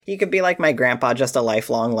He could be like my grandpa, just a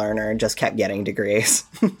lifelong learner and just kept getting degrees.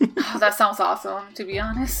 Oh, that sounds awesome, to be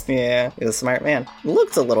honest. Yeah, he's a smart man.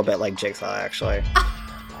 Looks a little bit like Jigsaw, actually.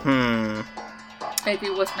 Maybe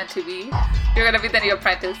it was meant to be. You're gonna be the new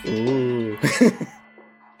apprentice. Ooh.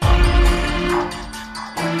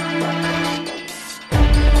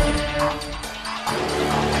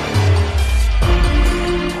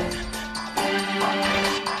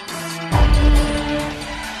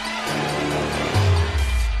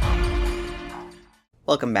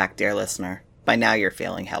 Welcome back, dear listener. By now you're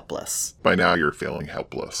feeling helpless. By now you're feeling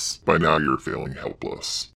helpless. By now you're feeling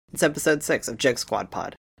helpless. It's episode 6 of Jig Squad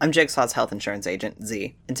Pod. I'm Jigsaw's health insurance agent,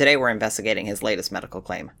 Z, and today we're investigating his latest medical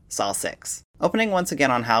claim, Saw 6. Opening once again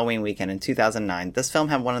on Halloween weekend in 2009, this film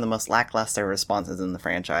had one of the most lackluster responses in the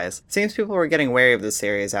franchise. It seems people were getting wary of the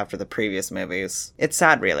series after the previous movies. It's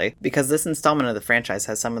sad, really, because this installment of the franchise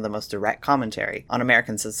has some of the most direct commentary on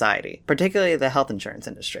American society, particularly the health insurance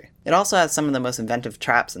industry. It also has some of the most inventive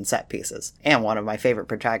traps and set pieces, and one of my favorite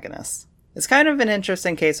protagonists. It's kind of an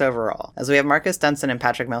interesting case overall, as we have Marcus Dunstan and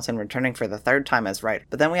Patrick Melton returning for the third time as writer,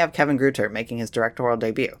 but then we have Kevin Greutert making his directorial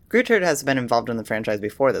debut. Greutert has been involved in the franchise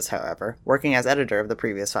before this, however, working as editor of the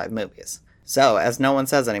previous 5 movies. So, as no one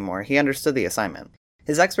says anymore, he understood the assignment.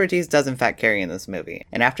 His expertise does in fact carry in this movie,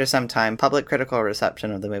 and after some time, public critical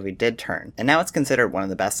reception of the movie did turn, and now it's considered one of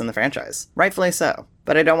the best in the franchise. Rightfully so.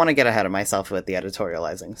 But I don't want to get ahead of myself with the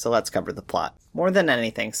editorializing, so let's cover the plot. More than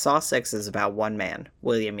anything, Saw 6 is about one man,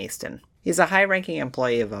 William Easton. He's a high-ranking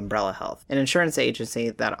employee of Umbrella Health, an insurance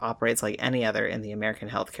agency that operates like any other in the American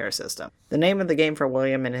healthcare system. The name of the game for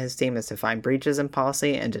William and his team is to find breaches in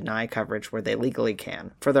policy and deny coverage where they legally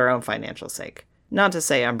can, for their own financial sake. Not to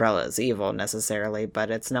say Umbrella is evil, necessarily,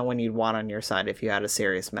 but it's no one you'd want on your side if you had a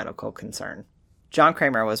serious medical concern. John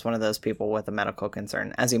Kramer was one of those people with a medical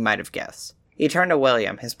concern, as you might have guessed. He turned to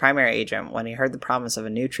William, his primary agent, when he heard the promise of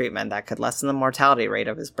a new treatment that could lessen the mortality rate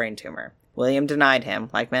of his brain tumor. William denied him,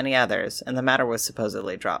 like many others, and the matter was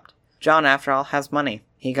supposedly dropped. John, after all, has money.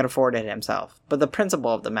 He could afford it himself. But the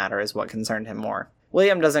principle of the matter is what concerned him more.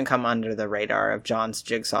 William doesn't come under the radar of John's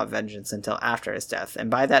Jigsaw vengeance until after his death, and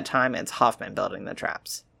by that time it's Hoffman building the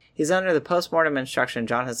traps. He's under the post-mortem instruction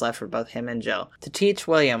John has left for both him and Jill, to teach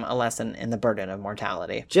William a lesson in the burden of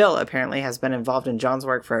mortality. Jill, apparently, has been involved in John's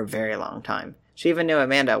work for a very long time. She even knew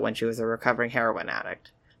Amanda when she was a recovering heroin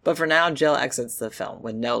addict. But for now, Jill exits the film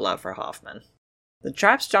with no love for Hoffman. The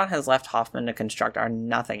traps John has left Hoffman to construct are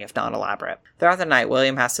nothing if not elaborate. Throughout the night,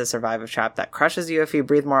 William has to survive a trap that crushes you if you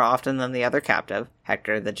breathe more often than the other captive.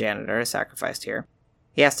 Hector, the janitor, is sacrificed here.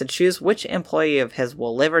 He has to choose which employee of his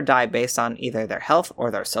will live or die based on either their health or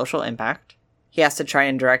their social impact. He has to try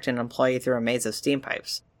and direct an employee through a maze of steam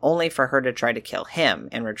pipes, only for her to try to kill him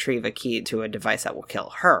and retrieve a key to a device that will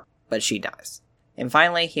kill her, but she dies. And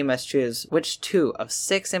finally, he must choose which 2 of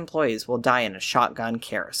 6 employees will die in a shotgun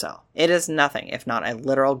carousel. It is nothing if not a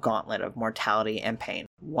literal gauntlet of mortality and pain.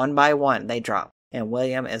 One by one, they drop, and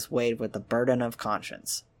William is weighed with the burden of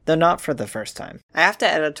conscience. Though not for the first time. I have to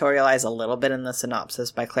editorialize a little bit in the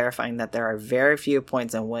synopsis by clarifying that there are very few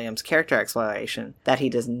points in William's character exploration that he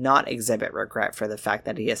does not exhibit regret for the fact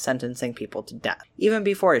that he is sentencing people to death, even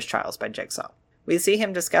before his trials by Jigsaw. We see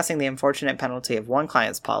him discussing the unfortunate penalty of one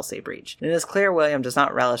client's policy breach, and it is clear William does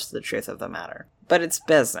not relish the truth of the matter. But it's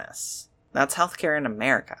business. That's healthcare in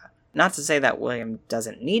America. Not to say that William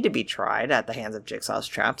doesn't need to be tried at the hands of Jigsaw's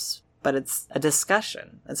traps, but it's a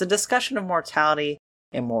discussion. It's a discussion of mortality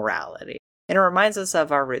and morality, and it reminds us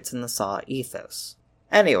of our roots in the Saw ethos.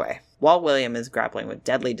 Anyway, while William is grappling with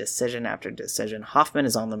deadly decision after decision, Hoffman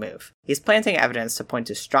is on the move. He's planting evidence to point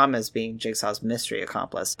to Strom as being Jigsaw's mystery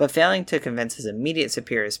accomplice, but failing to convince his immediate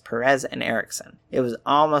superiors Perez and Erickson. It was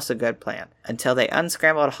almost a good plan, until they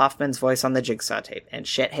unscrambled Hoffman's voice on the Jigsaw tape, and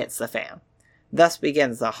shit hits the fan. Thus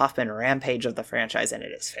begins the Hoffman rampage of the franchise, and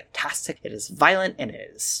it is fantastic, it is violent, and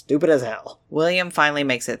it is stupid as hell. William finally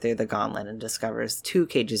makes it through the gauntlet and discovers 2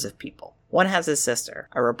 cages of people. One has his sister,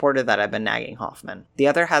 a reporter that had been nagging Hoffman. The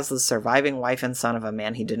other has the surviving wife and son of a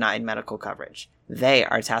man he denied medical coverage. They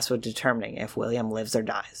are tasked with determining if William lives or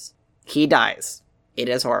dies. He dies. It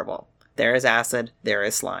is horrible. There is acid, there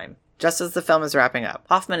is slime. Just as the film is wrapping up,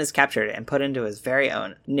 Hoffman is captured and put into his very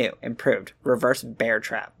own, new, improved, reverse bear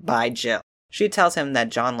trap by Jill. She tells him that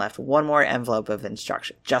John left one more envelope of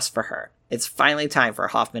instruction just for her. It's finally time for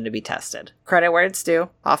Hoffman to be tested. Credit where it's due,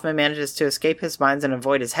 Hoffman manages to escape his binds and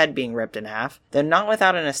avoid his head being ripped in half, though not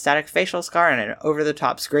without an ecstatic facial scar and an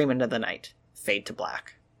over-the-top scream into the night. Fade to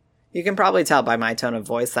black. You can probably tell by my tone of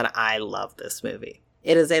voice that I love this movie.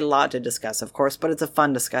 It is a lot to discuss, of course, but it's a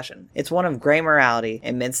fun discussion. It's one of gray morality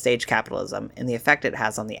and mid-stage capitalism and the effect it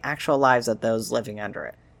has on the actual lives of those living under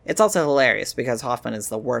it. It's also hilarious because Hoffman is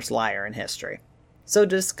the worst liar in history. So to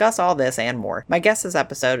discuss all this and more, my guest this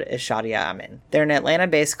episode is Shadia Amin. They're an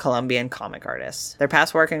Atlanta-based Colombian comic artist. Their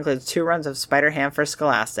past work includes 2 runs of Spider-Ham for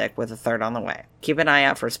Scholastic, with a 3rd on the way. Keep an eye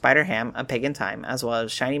out for Spider-Ham, A Pig in Time, as well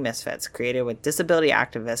as Shiny Misfits, created with disability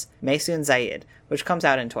activist Maysoon Zayed, which comes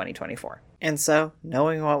out in 2024. And so,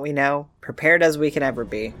 knowing what we know, prepared as we can ever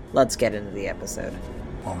be, let's get into the episode.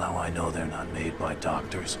 Well, now I know they're not made by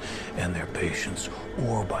doctors and their patients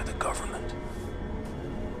or by the government.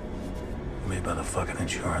 Made by the fucking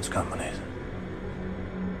insurance companies.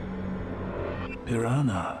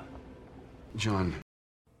 Piranha. John.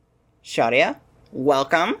 Shadia,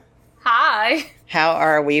 welcome. Hi. How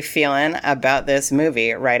are we feeling about this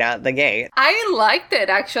movie right out the gate? I liked it,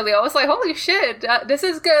 actually. I was like, holy shit, this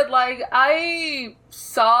is good. Like, I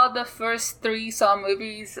saw the first 3 Saw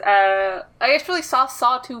movies. I actually saw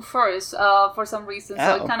Saw 2 first, for some reason.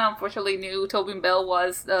 So I kind of unfortunately knew Tobin Bell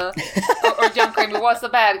was the, or John Kramer was the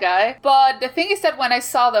bad guy. But the thing is that when I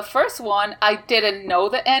saw the first one, I didn't know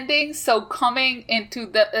the ending. So coming into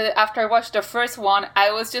the, after I watched the first one,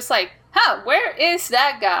 I was just like, where is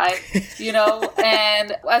that guy? You know,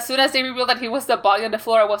 and as soon as they revealed that he was the body on the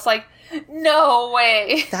floor, I was like, no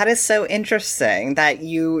way. That is so interesting that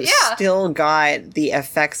you still got the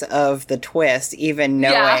effects of the twist, even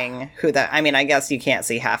knowing who that... I mean, I guess you can't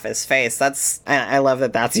see half his face. I love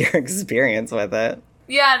that that's your experience with it.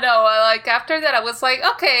 Yeah, no, like, after that, I was like,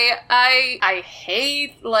 okay, I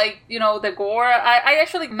hate, like, you know, the gore. I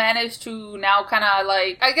actually managed to now kind of,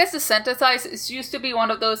 like, I guess desensitize. It used to be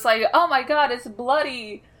one of those, like, oh my god, it's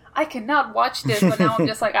bloody. I cannot watch this, but now I'm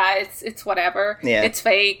just like, it's whatever. Yeah. It's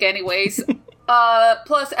fake anyways.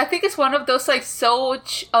 Plus, I think it's one of those, like, so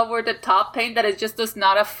over-the-top pain that it just does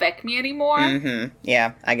not affect me anymore. Mm-hmm.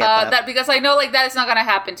 Yeah, I get that. Because I know, like, that is not gonna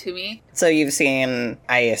happen to me. So you've seen,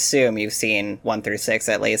 I assume you've seen 1 through 6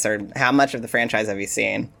 at least, or how much of the franchise have you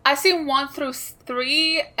seen? I've seen 1 through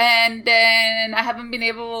 3, and then I haven't been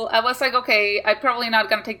able... I was like, okay, I'm probably not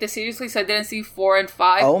gonna take this seriously, so I didn't see 4 and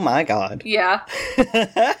 5. Oh my god. Yeah.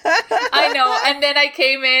 I know, and then I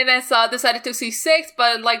came in and decided to see 6,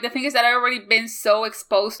 but, like, the thing is that I've already been so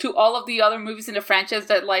exposed to all of the other movies in the franchise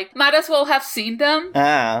that, like, might as well have seen them.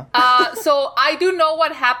 So I do know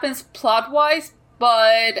what happens plot-wise,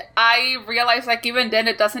 but I realize, like, even then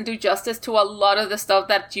it doesn't do justice to a lot of the stuff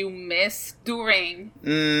that you miss during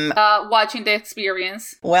watching the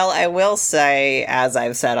experience. Well, I will say, as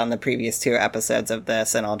I've said on the previous 2 episodes of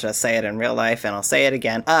this, and I'll just say it in real life, and I'll say it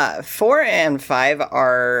again, 4 and 5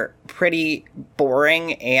 are pretty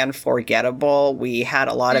boring and forgettable. We had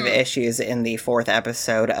a lot of issues in the 4th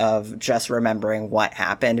episode of just remembering what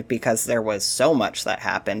happened, because there was so much that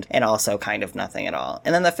happened, and also kind of nothing at all.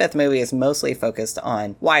 And then the 5th movie is mostly focused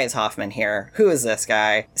on, why is Hoffman here? Who is this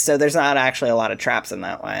guy? So there's not actually a lot of traps in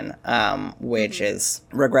that one, which is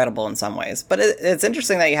regrettable in some ways. But it's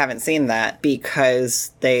interesting that you haven't seen that,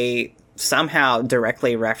 because they somehow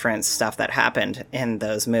directly reference stuff that happened in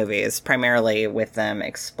those movies, primarily with them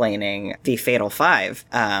explaining the Fatal Five,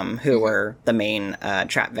 who were the main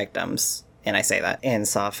trap victims. And I say that in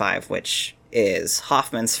Saw 5, which is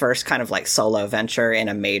Hoffman's first kind of like solo venture in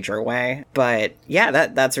a major way. But yeah,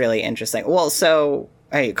 that's really interesting. Well, so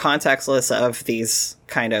contextless of these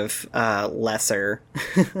kind of lesser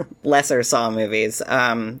Saw movies,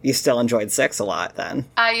 you still enjoyed 6 a lot then?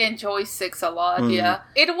 I enjoy 6 a lot, yeah.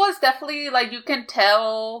 It was definitely, like, you can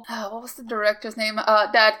tell, what was the director's name?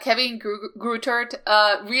 That Kevin Grutert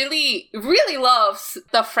really, really loves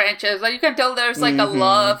the franchise. Like, you can tell there's, like, a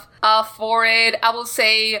love for it. I will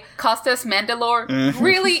say Costas Mandylor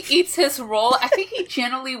really eats his role. I think he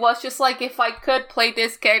genuinely was just like, if I could play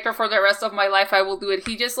this character for the rest of my life, I will do it.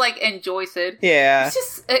 He just, like, enjoys it. Yeah. It's just,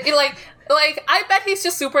 like, I bet he's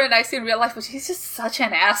just super nice in real life, but he's just such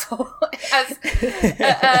an asshole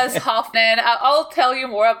as Hoffman. I'll tell you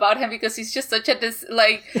more about him because he's just such a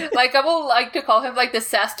like I will like to call him like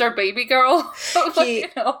disaster baby girl. But, you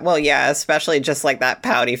know. Well, yeah, especially just like that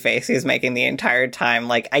pouty face he's making the entire time.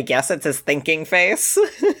 Like, I guess it's his thinking face.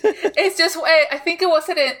 It's just, I think it was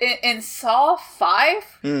in Saw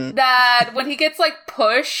 5 that when he gets like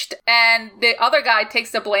pushed and the other guy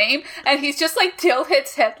takes the blame and he's just like tilt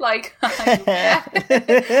his head like. And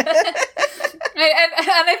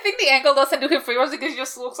I think the angle doesn't do him favors because he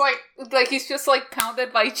just looks like he's just like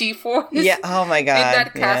pounded by G4. Yeah, oh my god. In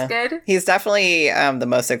that casket. Yeah. He's definitely the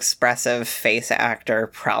most expressive face actor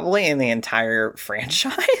probably in the entire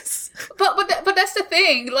franchise. But that's the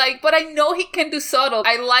thing. Like, but I know he can do subtle.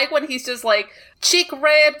 I like when he's just like cheek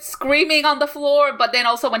ripped, screaming on the floor, but then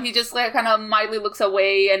also when he just like kind of mildly looks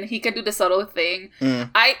away and he can do the subtle thing.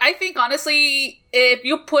 I think honestly if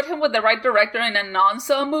you put him with the right director in a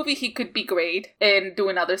non-Saw movie, he could be great in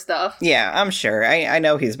doing other stuff. Yeah, I'm sure. I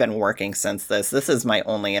know he's been working since this. This is my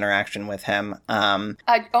only interaction with him.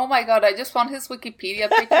 Oh my god, I just found his Wikipedia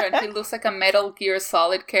picture and he looks like a Metal Gear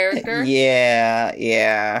Solid character.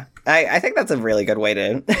 Yeah. I think that's a really good way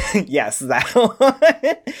to... yes, that one.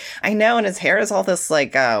 I know, and his hair is all this,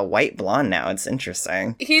 like, white blonde now. It's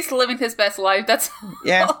interesting. He's living his best life. That's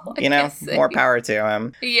yeah, more power to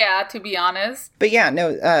him. Yeah, to be honest. But yeah,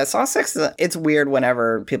 no, Saw 6, it's weird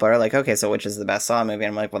whenever people are like, okay, so which is the best Saw movie?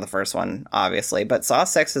 And I'm like, well, the first one, obviously. But Saw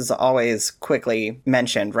 6 is always quickly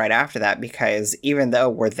mentioned right after that because even though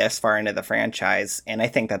we're this far into the franchise, and I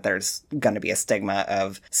think that there's going to be a stigma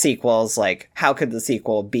of sequels, like, how could the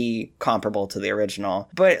sequel be comparable to the original?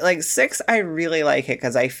 But like 6, I really like it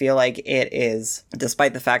because I feel like it is,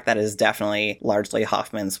 despite the fact that it is definitely largely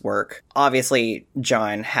Hoffman's work, obviously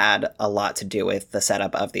John had a lot to do with the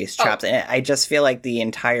setup of these traps. And I just feel like the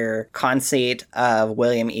entire conceit of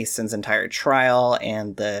William Easton's entire trial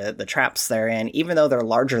and the traps therein, even though they're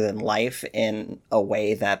larger than life in a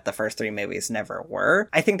way that the first 3 movies never were,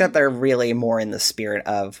 I think that they're really more in the spirit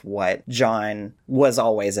of what John was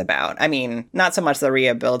always about. I mean, not so much the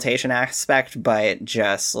rehabilitation aspect, but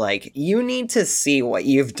just like, you need to see what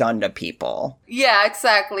you've done to people. Yeah,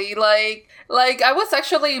 exactly. Like I was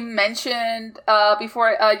actually mentioned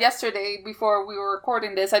before yesterday, before we were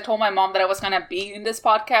recording this, I told my mom that I was gonna be in this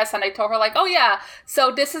podcast, and I told her like, oh yeah,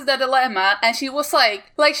 so this is the dilemma, and she was like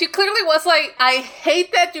she clearly was like, I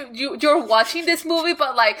hate that you're watching this movie,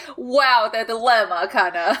 but like, wow, the dilemma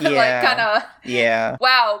kind of yeah,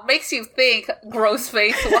 wow, makes you think. Gross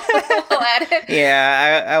face while at it.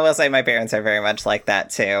 Yeah, I will say my parents are very much like that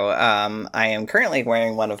too. I am currently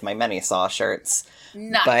wearing one of my many Saw shirts.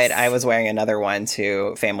 Nice. But I was wearing another one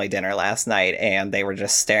to family dinner last night, and they were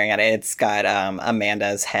just staring at it. It's got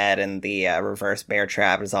Amanda's head, and the reverse bear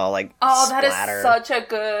trap is all like splatter. That is such a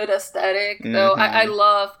good aesthetic. Though I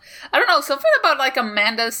love, I don't know, something about like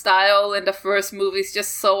Amanda's style in the first movie is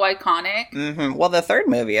just so iconic. Well, the third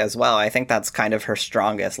movie as well. I think that's kind of her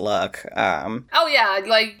strongest look. Oh yeah,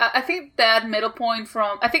 like I think that middle point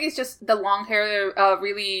from, I think it's just the long hair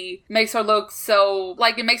really makes her look so,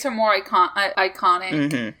 like, it makes her more iconic.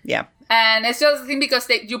 Yeah. And it's just the thing because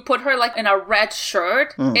you put her like in a red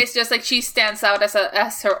shirt. It's just like she stands out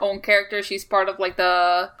as her own character. She's part of like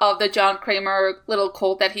the John Kramer little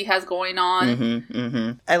cult that he has going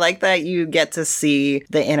on. I like that you get to see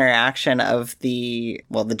the interaction of the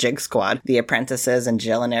Jig Squad, the apprentices and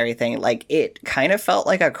Jill and everything. Like, it kind of felt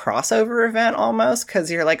like a crossover event almost,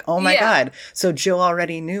 because you're like, oh my god, so Jill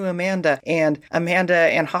already knew Amanda and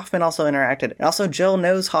Hoffman also interacted. And also Jill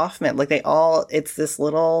knows Hoffman. Like, it's this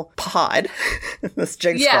little pod, this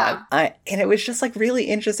Jig Squad. And it was just like really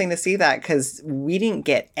interesting to see that, because we didn't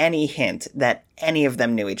get any hint that any of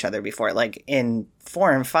them knew each other before. Like in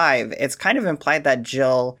 4 and 5, it's kind of implied that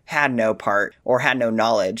Jill had no part or had no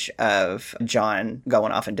knowledge of John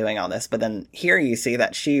going off and doing all this. But then here you see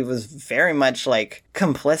that she was very much like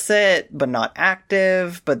complicit, but not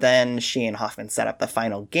active. But then she and Hoffman set up the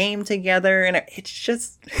final game together. And it's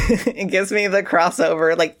just, it gives me the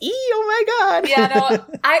crossover, like, oh my god. Yeah,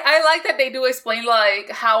 no, I like that they do explain like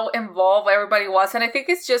how involved everybody was. And I think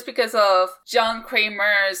it's just because of John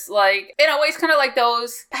Kramer's, like, in a way, it's kind of like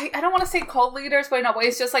those, I don't want to say cult leaders, but in a way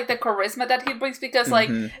it's just like the charisma that he brings, because like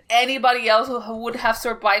anybody else who would have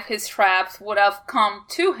survived his traps would have come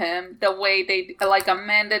to him the way they, like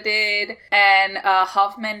Amanda did and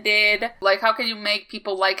Hoffman did. Like, how can you make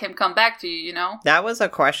people like him come back to you, you know? That was a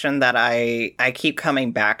question that I keep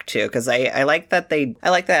coming back to, because I like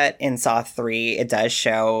that in Saw 3 it does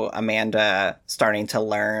show Amanda starting to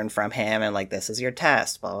learn from him and like, this is your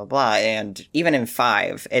test, blah blah blah. And even in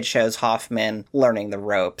 5 it shows Hoffman learning the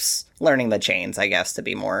ropes, learning the chains, I guess, to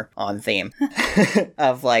be more on theme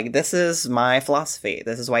of like, this is my philosophy,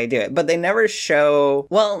 this is why you do it. But they never show,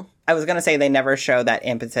 well, I was going to say they never show that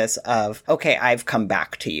impetus of, okay, I've come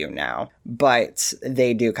back to you now. But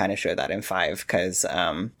they do kind of show that in 5, because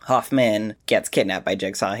Hoffman gets kidnapped by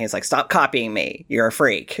Jigsaw and he's like, stop copying me, you're a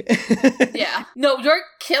freak. Yeah. No, you're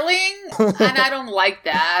killing, and I don't like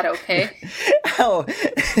that, okay? Oh,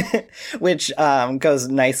 which goes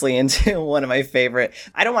nicely into one of my favorite,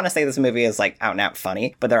 I don't want to say this movie is like out and out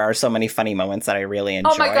funny, but there are so many funny moments that I really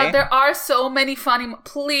enjoy. Oh my god, there are so many funny,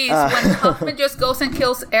 please, when Hoffman just goes and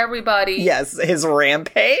kills everybody. Yes, his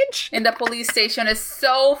rampage in the police station is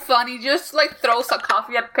so funny. just like throws a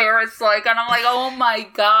coffee at Paris, like, and I'm like, oh my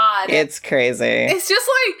god, it's crazy. It's just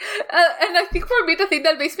like, and I think for me the thing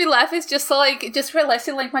that makes me laugh is just like just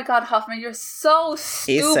realizing, like, my god, Hoffman, you're so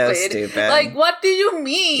stupid. He's so stupid. Like, what do you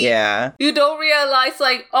mean? Yeah, you don't realize,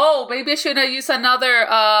 like, oh, maybe I shouldn't use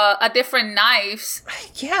a different knives.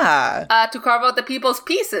 Yeah. To carve out the people's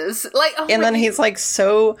pieces. Like, oh, and then he's like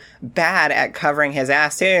so bad at covering his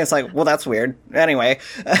ass too. It's like, well, that's weird. Anyway.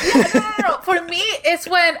 No. For me, it's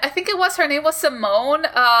when, I think it was, her name was Simone,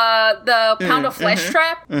 the pound of flesh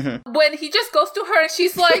trap. Mm-hmm. When he just goes to her and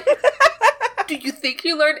she's like, do you think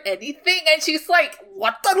you learned anything? And she's like,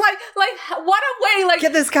 what the, like, what a way, like,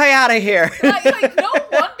 get this guy out of here. like, no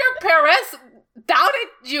wonder Perez doubted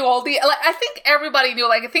you all the, like, I think everybody knew,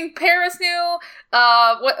 like, I think Paris knew,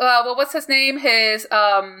 what's his name? His,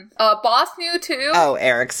 boss knew too. Oh,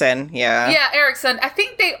 Erickson, yeah. Yeah, Erickson. I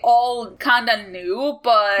think they all kinda knew,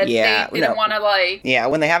 but they didn't want to, like... Yeah,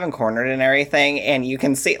 when they have him cornered and everything, and you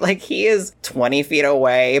can see, like, he is 20 feet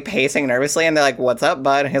away, pacing nervously, and they're like, what's up,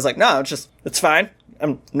 bud? And he's like, no, it's fine.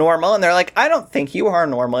 I'm normal. And they're like, I don't think you are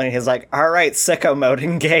normal. And he's like, all right, sicko mode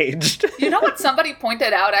engaged. You know what somebody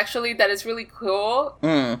pointed out, actually, that is really cool?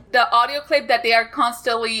 The audio clip that they are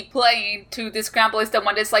constantly playing to the scramble is the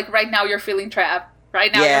one that's like, right now you're feeling trapped. Right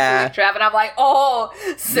now you're feeling trapped. And I'm like, oh,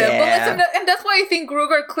 symbolism. Yeah. And that's why I think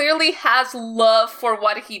Gruger clearly has love for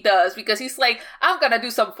what he does. Because he's like, I'm going to do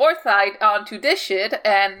some foresight onto this shit.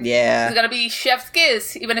 And it's going to be chef's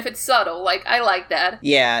kiss, even if it's subtle. Like, I like that.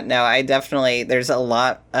 Yeah, no, I definitely, there's a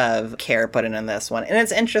lot of care put in this one. And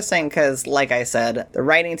it's interesting because, like I said, the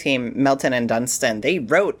writing team, Melton and Dunstan, they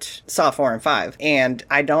wrote Saw 4 and 5. And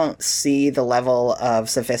I don't see the level of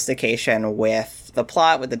sophistication with the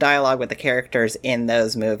plot, with the dialogue, with the characters in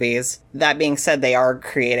those movies. That being said, they are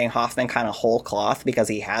creating Hoffman kind of whole cloth because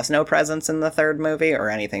he has no presence in the third movie or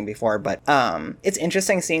anything before. But it's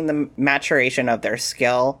interesting seeing the maturation of their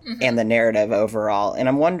skill and the narrative overall. And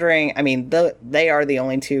I'm wondering, I mean, they are the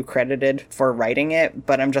only two credited for writing it,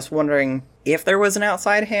 but I'm just wondering if there was an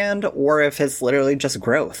outside hand or if it's literally just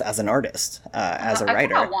growth as an artist, as a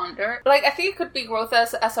writer. I wonder. Like, I think it could be growth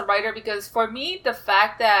as a writer because for me, the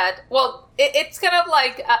fact that, well, it's kind of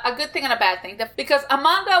like a good thing and a bad thing. Because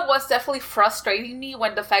Amanda was definitely frustrating me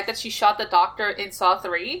when the fact that she shot the doctor in Saw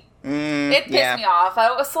 3. It pissed me off.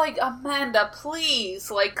 I was like, Amanda, please.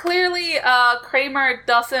 Like, clearly, Kramer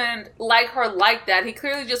doesn't like her like that. He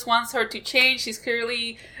clearly just wants her to change. She's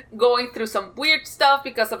clearly going through some weird stuff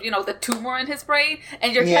because of, you know, the tumor in his brain.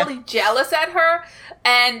 And you're hella jealous at her.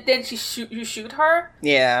 And then you shoot her.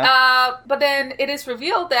 Yeah. But then it is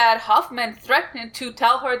revealed that Hoffman threatened to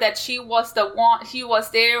tell her that she was the one, he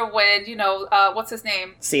was there when, you know, what's his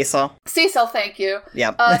name? Cecil, thank you.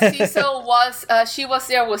 Yep. Cecil was, she was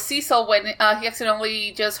there with Cecil when he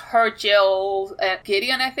accidentally just hurt Jill and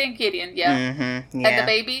Gideon, I think. Gideon, and the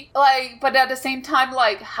baby. Like, but at the same time,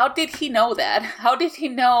 like, how did he know that? How did he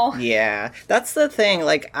know? Yeah, that's the thing.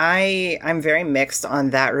 Like, I'm very mixed on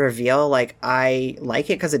that reveal. Like, I like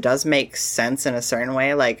it because it does make sense in a certain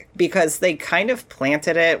way. Like, because they kind of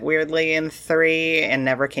planted it weirdly in 3 and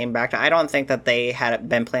never came back to. I don't think that they had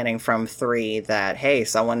been planning from 3 that, hey,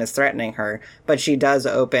 someone is threatening her, but she does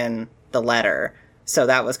open the letter. So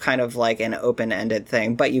that was kind of like an open-ended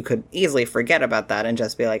thing, but you could easily forget about that and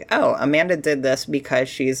just be like, oh, Amanda did this because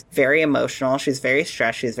she's very emotional, she's very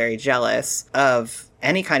stressed, she's very jealous of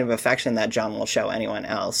any kind of affection that John will show anyone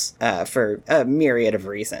else for a myriad of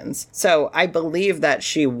reasons. So I believe that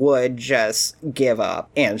she would just give up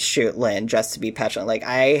and shoot Lynn just to be petulant. Like,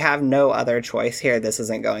 I have no other choice here. This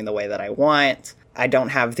isn't going the way that I want. I don't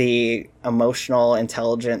have the emotional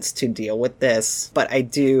intelligence to deal with this, but I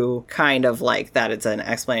do kind of like that it's an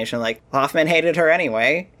explanation. Like, Hoffman hated her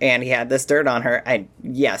anyway, and he had this dirt on her.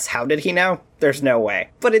 Yes, how did he know? There's no way.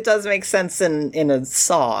 But it does make sense in a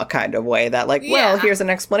Saw kind of way that, like, well, here's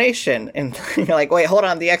an explanation. And you're like, wait, hold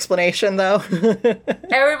on, the explanation, though?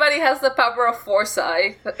 Everybody has the power of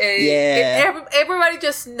foresight. Everybody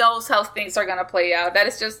just knows how things are going to play out. That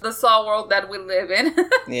is just the Saw world that we live in.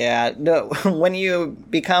 Yeah. No, when you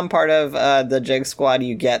become part of the Jig Squad,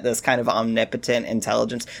 you get this kind of omnipotent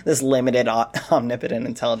intelligence, this limited omnipotent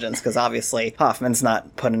intelligence, because obviously Hoffman's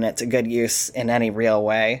not putting it to good use in any real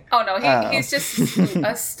way. Oh, no, he's just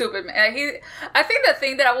a stupid man. I think the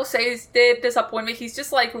thing that I will say is did disappoint me. He's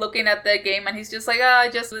just like looking at the game and he's just like,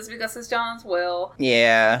 just this because it's John's will.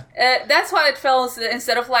 Yeah. That's how it felt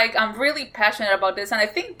instead of like, I'm really passionate about this. And I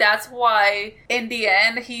think that's why in the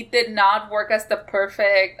end he did not work as the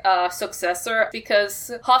perfect successor,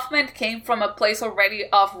 because Hoffman came from a place already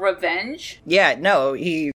of revenge. Yeah, no,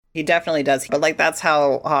 he He definitely does. But, like, that's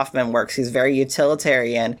how Hoffman works. He's very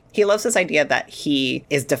utilitarian. He loves this idea that he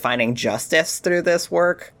is defining justice through this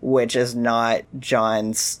work, which is not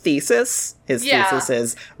John's thesis. His thesis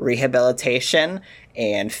is rehabilitation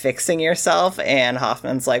and fixing yourself. And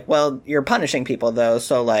Hoffman's like, well, you're punishing people, though.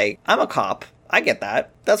 So, like, I'm a cop. I get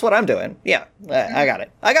that. That's what I'm doing. Yeah, I got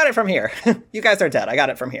it. I got it from here. You guys are dead. I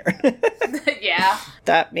got it from here. Yeah.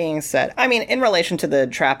 That being said, I mean, in relation to the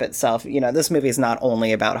trap itself, you know, this movie is not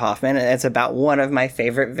only about Hoffman. It's about one of my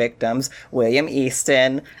favorite victims, William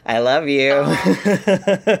Easton. I love you.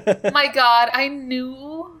 My God, I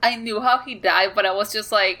knew how he died, but I was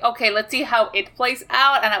just like, okay, let's see how it plays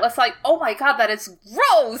out. And I was like, oh my God, that is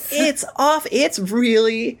gross. It's off. It's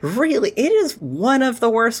really, it is one of the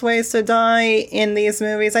worst ways to die in these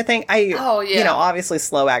movies, I think. You know, obviously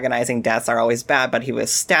slow agonizing deaths are always bad, but he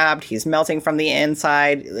was stabbed. He's melting from the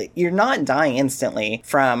inside. You're not dying instantly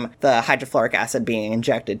from the hydrofluoric acid being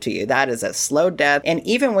injected to you. That is a slow death. And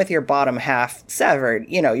even with your bottom half severed,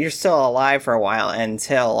 you know, you're still alive for a while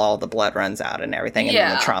until all the blood runs out and everything, and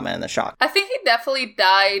then the trauma and the shock. I think he definitely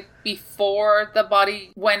died before the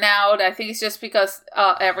body went out. I think it's just because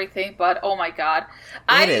everything, but oh my God.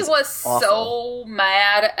 I was awful. So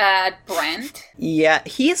mad at Brent. Yeah,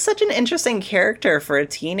 he is such an interesting character for a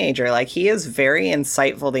teenager. Like, he is very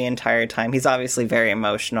insightful the entire time. He's obviously very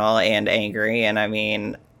emotional and angry, and I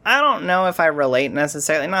mean, I don't know if I relate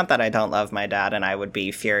necessarily. Not that I don't love my dad, and I would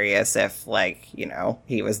be furious if, like, you know,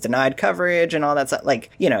 he was denied coverage and all that stuff. Like,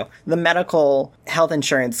 you know, the medical health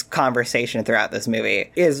insurance conversation throughout this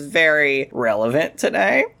movie is very relevant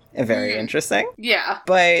today. And very interesting. Yeah.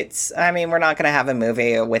 But, I mean, we're not going to have a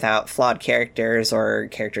movie without flawed characters or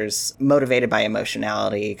characters motivated by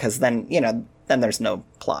emotionality, because then, you know, then there's no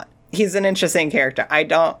plot. He's an interesting character.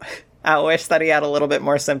 I wish that he had a little bit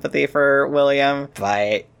more sympathy for William,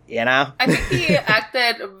 but, you know. I think he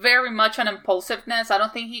acted very much on impulsiveness. I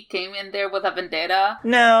don't think he came in there with a vendetta.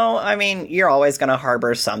 No, I mean, you're always going to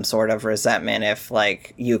harbor some sort of resentment if,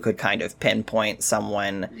 like, you could kind of pinpoint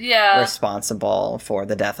someone responsible for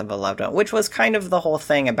the death of a loved one, which was kind of the whole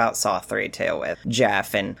thing about Saw 3, too, with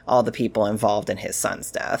Jeff and all the people involved in his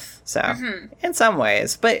son's death. So, in some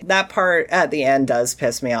ways. But that part at the end does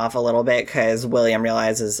piss me off a little bit, because William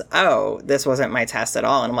realizes, oh, this wasn't my test at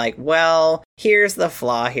all. And I'm like, well, here's the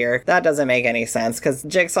flaw here. That doesn't make any sense, because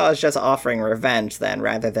Jigsaw is just offering revenge then,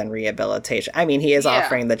 rather than rehabilitation. I mean, he is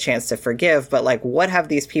offering the chance to forgive, but, like, what have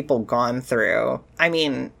these people gone through? I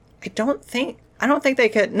mean, I don't think they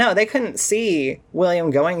couldn't see William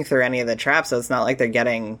going through any of the traps, so it's not like they're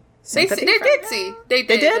getting sympathy. They did see. They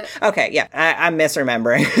did? Okay, yeah. I'm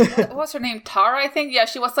misremembering. What was her name? Tara, I think? Yeah,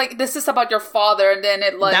 she was like, this is about your father, and then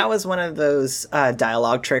it like... That was one of those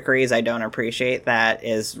dialogue trickeries I don't appreciate, that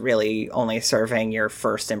is really only serving your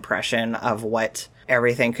first impression of what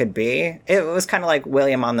everything could be. It was kind of like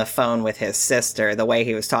William on the phone with his sister. The way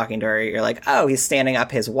he was talking to her, you're like, oh, he's standing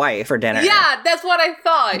up his wife for dinner. Yeah, that's what I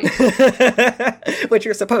thought. Which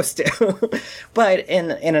you're supposed to. But in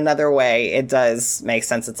another way, it does make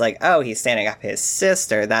sense. It's like, oh, he's standing up his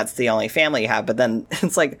sister. That's the only family you have. But then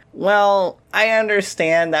it's like, well, I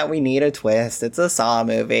understand that we need a twist. It's a Saw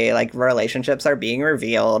movie. Like, relationships are being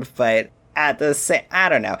revealed. But at the same... I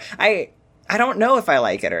don't know. I don't know if I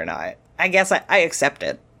like it or not. I guess I accept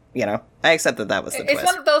it, you know? I accept that was the twist. It's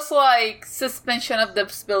one of those, like, suspension of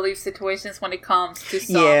disbelief situations when it comes to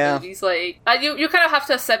Saw movies. Like, you kind of have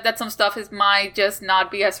to accept that some stuff might just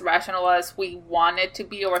not be as rational as we want it to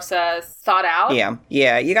be, or as thought out.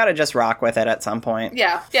 Yeah, you gotta just rock with it at some point.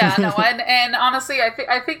 Yeah, no, and honestly,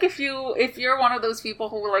 I think if you're one of those people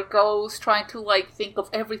who, like, goes trying to, like, think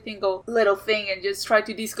of every single little thing and just try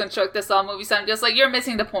to deconstruct the Saw movies, I'm just like, you're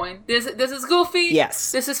missing the point. This is goofy.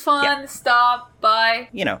 Yes. This is fun. Stop. Bye.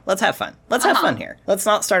 You know, let's have fun. Let's have fun here. Let's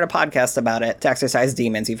not start a podcast about it to exercise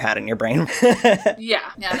demons you've had in your brain. No,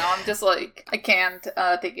 I'm just like, I can't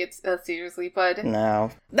take it seriously, but...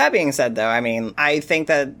 No. That being said, though, I mean, I think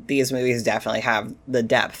that these movies definitely have the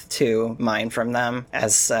depth to mine from them,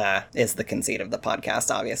 as is the conceit of the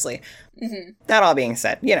podcast, obviously. Mm-hmm. That all being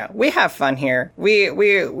said, you know, we have fun here. We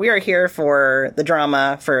are here for the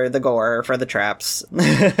drama, for the gore, for the traps.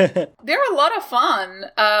 They're a lot of fun.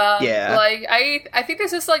 Like, I think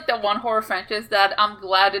this is, like, the one horror franchise that I'm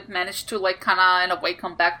glad it managed to, like, kind of, in a way,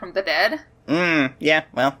 come back from the dead. Yeah,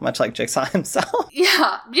 well, much like Jigsaw himself.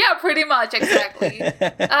 Yeah, pretty much, exactly.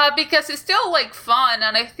 Because it's still, like, fun,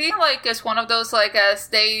 and I feel like it's one of those, like, as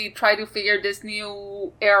they try to figure this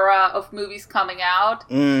new era of movies coming out,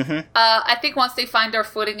 I think once they find their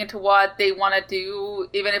footing into what they want to do,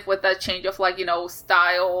 even if with that change of, like, you know,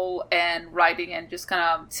 style and writing and just kind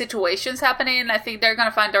of situations happening, I think they're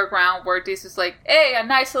gonna find their ground where this is like, hey, a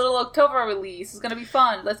nice little October release, it's gonna be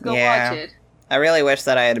fun, let's go watch it. I really wish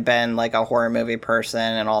that I had been like a horror movie person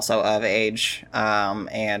and also of age,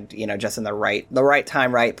 and, you know, just in the right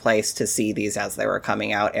time, right place to see these as they were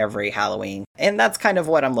coming out every Halloween. And that's kind of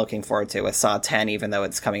what I'm looking forward to with Saw 10, even though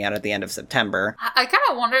it's coming out at the end of September. I kind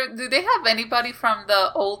of wonder, do they have anybody from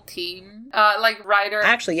the old team, like writer?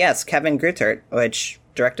 Actually, yes, Kevin Greutert, which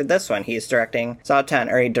directed this one. He's directing Saw 10,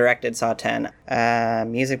 or he directed Saw 10.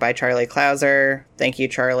 Music by Charlie Clouser. Thank you,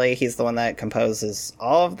 Charlie. He's the one that composes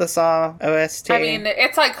all of the Saw OST. I mean,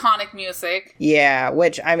 it's iconic music. Yeah,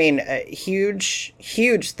 which, I mean, huge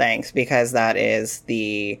thanks, because that is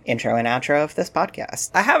the intro and outro of this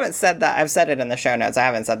podcast. I haven't said that. I've said it in the show notes. I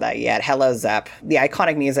haven't said that yet. Hello, Zep. The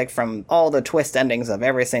iconic music from all the twist endings of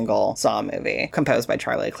every single Saw movie, composed by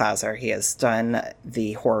Charlie Clouser. He has done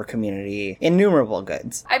the horror community innumerable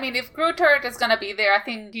goods. I mean, if Greutert is gonna be there, I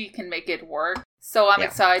think he can make it work. So I'm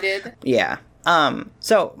excited. Yeah.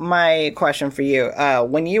 So my question for you,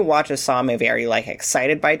 when you watch a Saw movie, are you, like,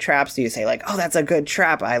 excited by traps? Do you say, like, oh, that's a good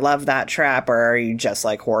trap, I love that trap? Or are you just,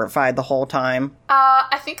 like, horrified the whole time?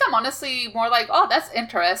 I think I'm honestly more like, oh, that's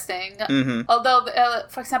interesting. Although,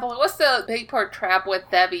 for example, it was the paper trap with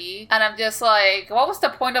Debbie, and I'm just like, what was the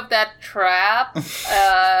point of that trap?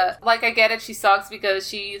 Like, I get it, she sucks because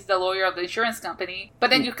she's the lawyer of the insurance company, but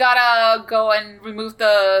then you gotta go and remove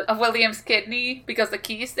William's kidney because the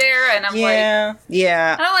key's there, and I'm like,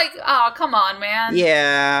 yeah. And I'm like, oh, come on, man.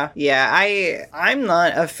 Yeah. I'm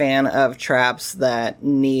not a fan of traps that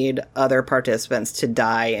need other participants to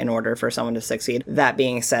die in order for someone to succeed. That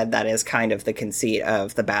being said, that is kind of the conceit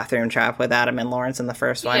of the bathroom trap with Adam and Lawrence in the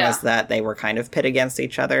first one, is that they were kind of pit against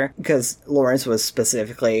each other, because Lawrence was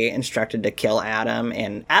specifically instructed to kill Adam,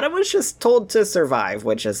 and Adam was just told to survive,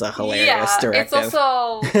 which is a hilarious directive. It's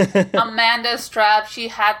also Amanda's trap. She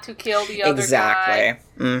had to kill the other guy.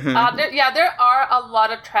 There are a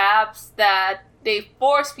lot of traps that they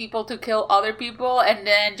force people to kill other people, and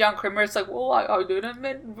then John Kramer's like, well, I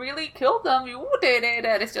didn't really kill them, you did it,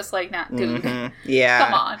 and it's just like, nah, dude. Yeah.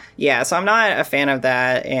 Come on. Yeah, so I'm not a fan of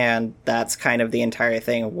that, and that's kind of the entire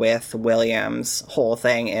thing with Williams' whole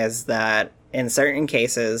thing, is that in certain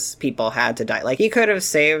cases, people had to die. Like, he could have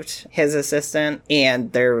saved his assistant,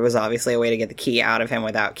 and there was obviously a way to get the key out of him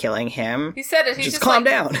without killing him. He said it. He's just calm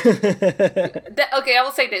down. Okay, I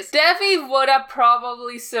will say this. Debbie would have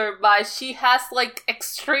probably survived. She has, like,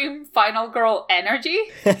 extreme final girl energy.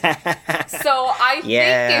 So I think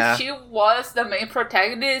if she was the main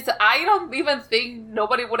protagonist, I don't even think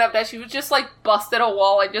nobody would have died. She would just, like, busted a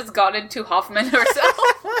wall and just got into Hoffman herself.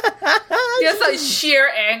 Just, like, sheer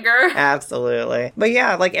anger. Absolutely. But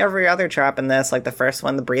yeah, like every other trap in this, like the first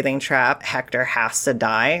one, the breathing trap, Hector has to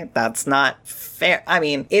die. That's not fair. I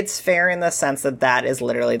mean, it's fair in the sense that that is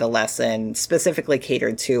literally the lesson specifically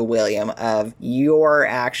catered to William of your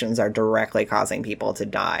actions are directly causing people to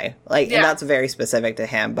die. Like, and that's very specific to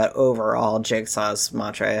him, but overall, Jigsaw's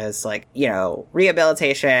mantra is like, you know,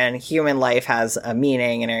 rehabilitation, human life has a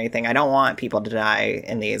meaning and everything. I don't want people to die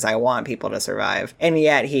in these. I want people to survive. And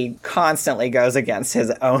yet he constantly goes against his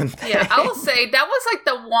own thing. Yeah, I will say that was like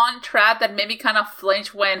the one trap that made me kind of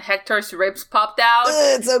flinch when Hector's ribs popped out.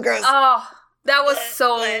 It's so gross. Oh, that was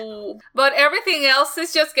so... But everything else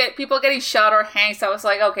is just people getting shot or hanged, so I was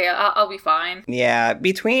like, okay, I'll be fine. Yeah,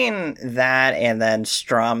 between that and then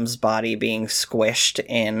Strom's body being squished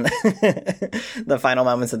in the final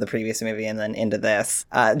moments of the previous movie and then into this,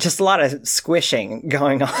 just a lot of squishing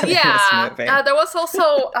going on in this movie. There was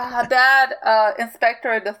also that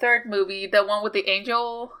inspector in the third movie, the one with the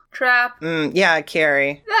angel trap. Yeah,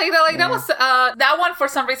 Carrie. That was that one for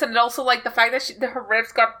some reason, and also like the fact that her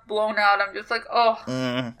ribs got blown out. I'm just like, oh.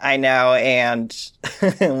 I know, and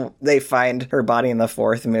they find her body in the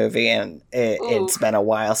fourth movie, and it's been a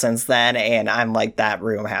while since then, and I'm like, that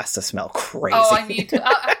room has to smell crazy. Oh, I need to.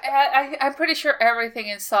 I'm pretty sure everything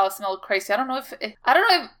in Saw smelled crazy. I don't know if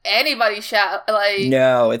anybody shot like.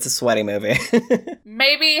 No, it's a sweaty movie.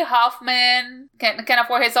 Maybe Hoffman can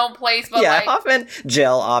afford his own place, but Hoffman,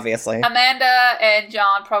 Jill, obviously. Amanda and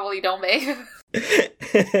John probably don't make.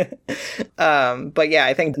 But yeah,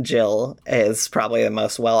 I think Jill is probably the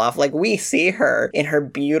most well off. Like, we see her in her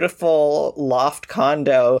beautiful loft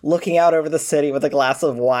condo looking out over the city with a glass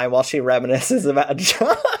of wine while she reminisces about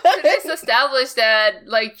John. It is established that,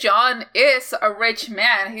 like, John is a rich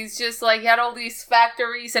man. He's just, like, he had all these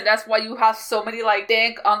factories, and that's why you have so many, like,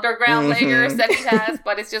 dank underground layers that he has.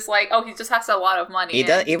 But it's just like, oh, he just has a lot of money.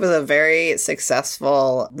 He was a very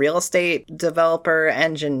successful real estate developer,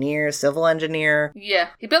 engineer, civil engineer. Yeah,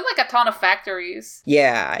 he built, like, a ton of factories.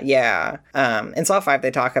 Yeah. In Saw 5,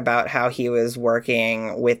 they talk about how he was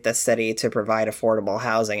working with the city to provide affordable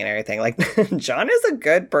housing and everything. Like, John is a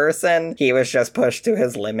good person. He was just pushed to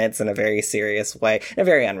his limits in a very serious way, in a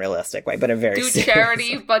very unrealistic way, but a very serious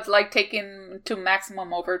charity, way. But, like, taken to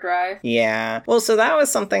maximum overdrive. Yeah. Well, so that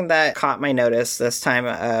was something that caught my notice this time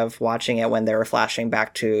of watching it when they were flashing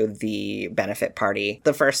back to the benefit party.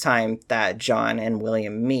 The first time that John and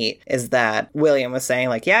William meet is that William was saying,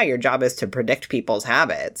 like, yeah, your job is to predict people's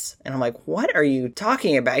habits. And I'm like, what are you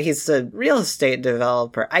talking about? He's a real estate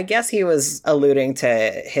developer. I guess he was alluding to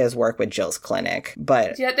his work with Jill's clinic,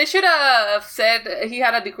 but... Yeah, they should have said he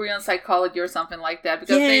had a degree in psychology or something like that,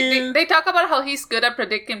 because they talk about how he's good at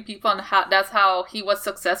predicting people and how that's how he was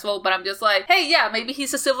successful, but I'm just like, hey, yeah, maybe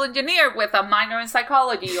he's a civil engineer with a minor in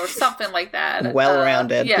psychology or something like that.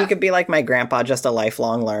 Well-rounded. Yeah. He could be like my grandpa, just a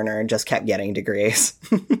lifelong learner and just kept getting degrees.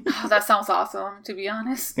 Oh, that sounds awesome, to be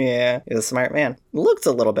honest. Yeah, he's a smart man. Looks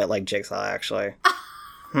a little bit like Jigsaw, actually.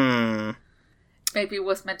 Maybe it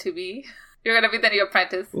was meant to be. You're gonna be the new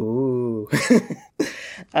apprentice. Ooh.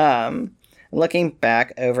 Looking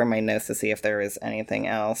back over my notes to see if there was anything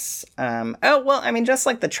else. Just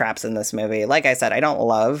like the traps in this movie. Like I said, I don't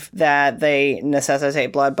love that they necessitate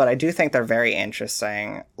blood, but I do think they're very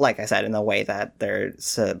interesting. Like I said, in the way that they're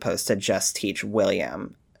supposed to just teach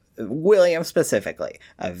William specifically,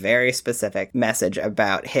 a very specific message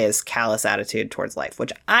about his callous attitude towards life,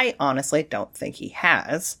 which I honestly don't think he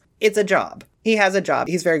has. It's a job. He has a job.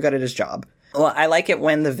 He's very good at his job. Well, I like it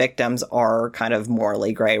when the victims are kind of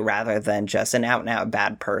morally gray rather than just an out-and-out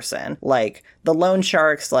bad person. Like, the loan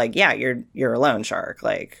sharks, like, yeah, you're a loan shark,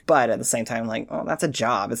 like, but at the same time, like, oh, that's a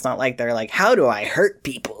job. It's not like they're like, how do I hurt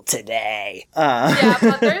people today? Yeah,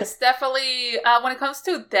 but there's definitely, when it comes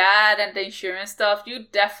to that and the insurance stuff, you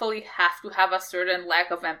definitely have to have a certain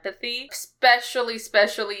lack of empathy,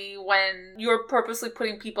 especially when you're purposely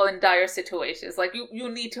putting people in dire situations. Like, you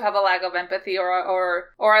need to have a lack of empathy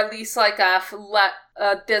or at least like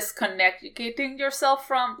disconnecting yourself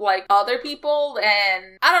from, like, other people.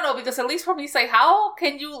 And I don't know, because at least for me, it's like, how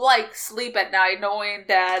can you, like, sleep at night knowing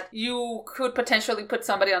that you could potentially put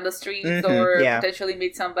somebody on the streets or potentially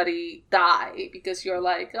make somebody die because you're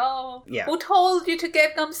like, oh, who told you to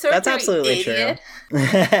get them surgery? That's absolutely idiot? True.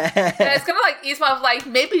 Yeah, it's kind of like Isma of, like,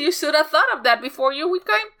 maybe you should have thought of that before you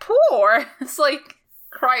became poor. It's like,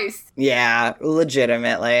 Christ. Yeah,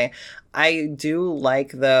 legitimately. I do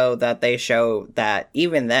like, though, that they show that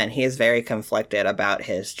even then he is very conflicted about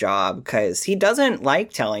his job because he doesn't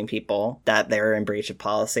like telling people that they're in breach of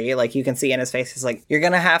policy. Like, you can see in his face, he's like, you're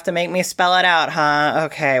gonna have to make me spell it out, huh?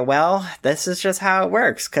 Okay, well, this is just how it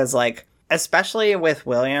works. Because, like, especially with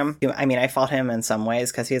William, I mean, I fault him in some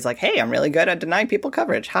ways because he's like, hey, I'm really good at denying people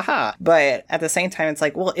coverage, haha. But at the same time, it's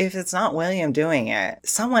like, well, if it's not William doing it,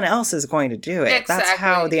 someone else is going to do it. Exactly. That's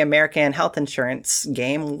how the American health insurance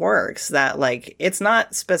game works. That, like, it's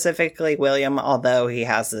not specifically William, although he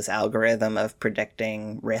has this algorithm of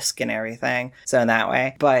predicting risk and everything. So in that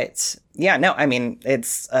way. But yeah, no, I mean,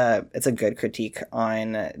 it's a good critique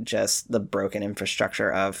on just the broken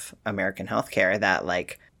infrastructure of American healthcare that,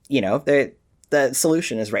 like, you know, the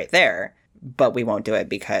solution is right there, but we won't do it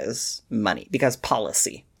because money, because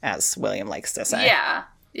policy, as William likes to say. Yeah,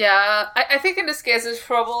 I think in this case it's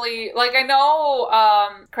probably, like, I know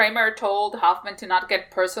Kramer told Hoffman to not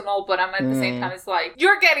get personal, but at the same time it's like,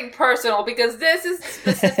 you're getting personal because this is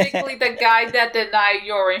specifically the guy that denied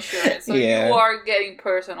your insurance, so you are getting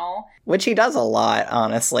personal. Which he does a lot,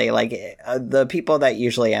 honestly. Like, the people that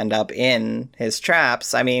usually end up in his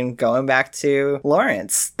traps, I mean, going back to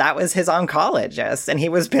Lawrence, that was his oncologist, and he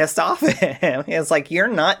was pissed off at him. He was like, you're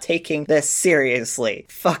not taking this seriously.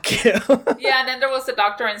 Fuck you. Yeah, and then there was the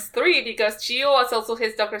doctor in 3, because Gio was also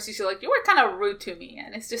his doctor, so she's like, you were kind of rude to me.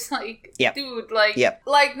 And it's just like, dude, like,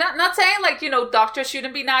 like not saying, like, you know, doctors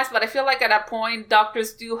shouldn't be nice, but I feel like at that point,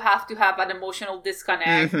 doctors do have to have an emotional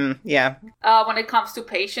disconnect. Yeah. When it comes to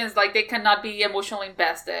patients, like, they cannot be emotionally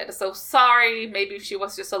invested. So sorry, maybe she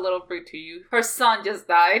was just a little rude to you. Her son just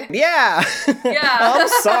died. Yeah. Yeah. I'm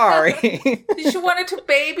sorry. She wanted to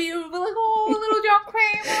baby you. Be like, oh, little John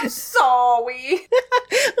Kramer, I'm sorry.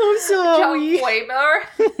 I'm sorry. John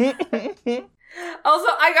Kramer. Also,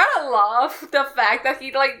 I gotta love the fact that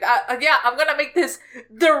he I'm gonna make this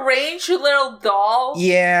deranged little doll.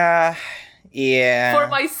 Yeah. For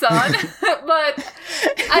my son. But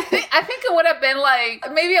I think it would have been like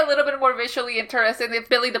maybe a little bit more visually interesting if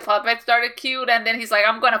Billy the Puppet started cute and then he's like,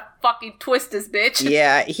 I'm gonna fucking twist this bitch.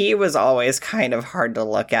 Yeah, he was always kind of hard to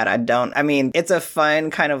look at. I mean, it's a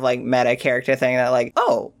fun kind of like meta character thing that like,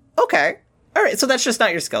 oh, okay. All right, so that's just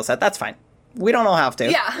not your skill set. That's fine. We don't all have to.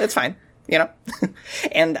 Yeah. It's fine. You know?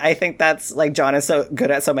 And I think that's, like, John is so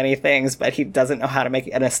good at so many things, but he doesn't know how to make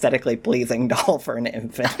an aesthetically pleasing doll for an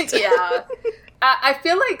infant. Yeah. I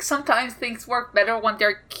feel like sometimes things work better when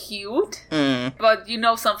they're cute, but you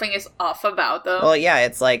know something is off about them. Well, yeah,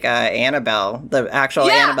 it's like Annabelle, the actual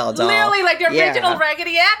Annabelle doll. Literally, like the original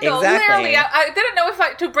Raggedy Ann doll. Exactly. Literally, I didn't know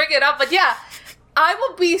to bring it up, but yeah. I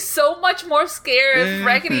would be so much more scared if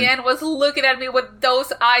Raggedy Ann was looking at me with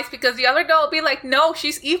those eyes, because the other doll would be like, no,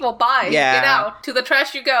 she's evil, bye. Yeah. Get out. To the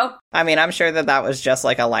trash you go. I mean, I'm sure that was just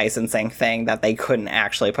like a licensing thing that they couldn't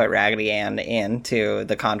actually put Raggedy Ann into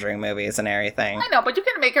the Conjuring movies and everything. I know, but you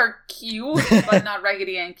can make her cute, but not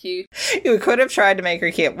Raggedy Ann cute. You could have tried to make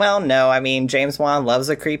her cute. Well, no, I mean, James Wan loves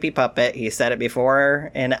a creepy puppet. He said it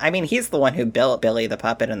before, and I mean, he's the one who built Billy the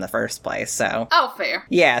Puppet in the first place, so... Oh, fair.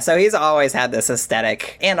 Yeah, so he's always had this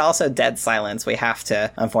aesthetic. And also Dead Silence, we have to,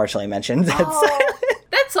 unfortunately, mention Dead Silence.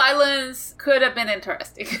 Dead Silence could have been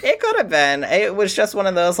interesting. It could have been. It was just one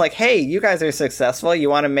of those, like, hey, you guys are successful. You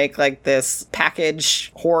want to make, like, this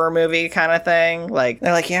horror movie kind of thing? Like,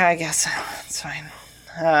 they're like, yeah, I guess. It's fine.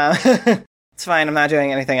 It's fine, I'm not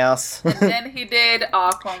doing anything else. And then he did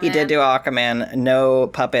Aquaman. He did do Aquaman. No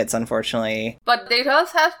puppets, unfortunately. But it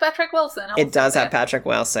does have Patrick Wilson. It does have Patrick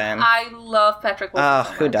Wilson. I love Patrick Wilson. Oh,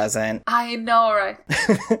 so who much. doesn't? I know, right?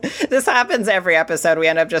 This happens every episode. We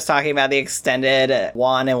end up just talking about the extended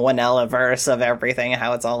Juan and Juanella verse of everything and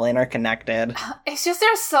how it's all interconnected. It's just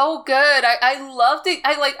they're so good. I loved it.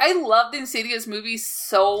 I loved Insidious movies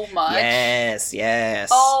so much. Yes.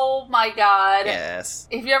 Oh my god. Yes.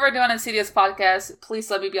 If you ever do an Insidious podcast,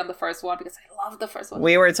 please let me be on the first one because I love the first one.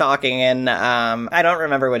 We were talking in, I don't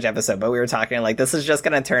remember which episode, but we were talking like this is just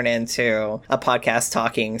going to turn into a podcast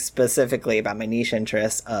talking specifically about my niche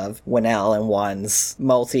interests of Winnell and Juan's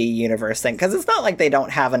multi-universe thing. Because it's not like they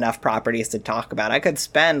don't have enough properties to talk about. I could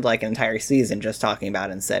spend like an entire season just talking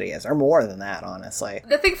about Insidious, or more than that, honestly.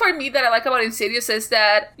 The thing for me that I like about Insidious is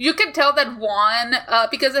that you can tell that Juan,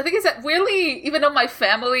 because the thing is that really, even though my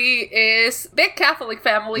family is big Catholic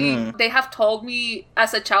family, they have told me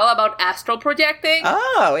as a child about astral projecting.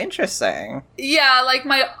 Oh, interesting. Yeah, like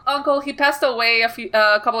my uncle, he passed away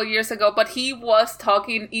a couple of years ago, but he was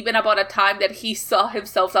talking even about a time that he saw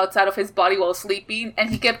himself outside of his body while sleeping, and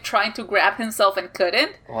he kept trying to grab himself and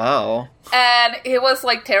couldn't. Whoa. And it was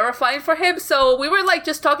like terrifying for him. So we were like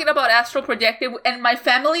just talking about astral projecting, and my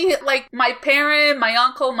family, like my parent, my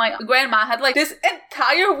uncle, my grandma had like this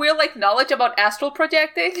entire weird like knowledge about astral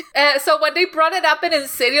projecting. So when they brought it up in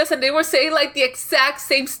Insidious and they were saying like the exact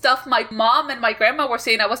same stuff my mom and my grandma were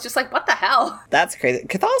saying, I was just like, what the hell? That's crazy.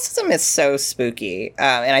 Catholicism is so spooky.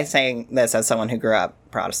 And I'm saying this as someone who grew up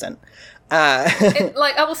Protestant.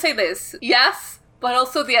 Like, I will say this. Yes, but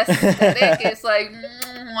also the aesthetic is like...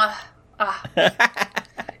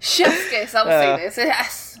 Chef's kiss, I will say this.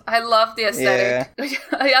 Yes. I love the aesthetic. Yeah.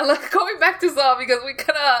 I love going back to Saw because we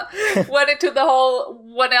kind of went into the whole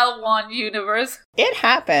 1L1 universe. It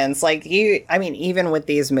happens. Like, even with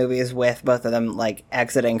these movies, with both of them, like,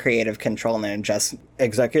 exiting creative control and they're just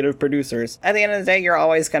executive producers, at the end of the day, you're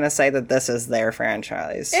always going to say that this is their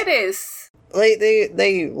franchise. It is. Like,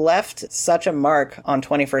 they left such a mark on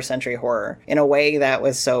 21st century horror in a way that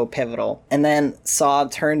was so pivotal. And then Saw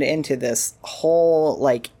turned into this whole,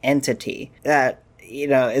 like, entity that, you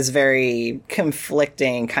know, is very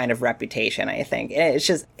conflicting kind of reputation, I think. And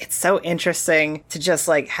it's so interesting to just,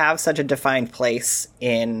 like, have such a defined place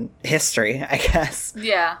in history, I guess.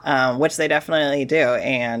 Yeah. Which they definitely do.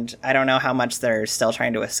 And I don't know how much they're still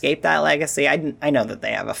trying to escape that legacy. I know that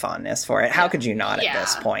they have a fondness for it. How could you not at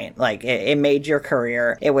this point? Like, it made your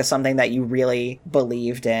career. It was something that you really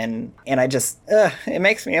believed in. And it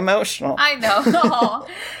makes me emotional. I know.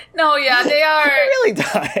 No, yeah, they are. It really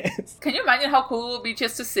does. Can you imagine how cool it would be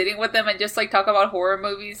just to sitting with them and just like talk about horror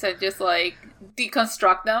movies and just like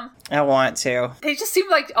deconstruct them? I want to. They just seem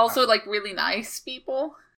like also like really nice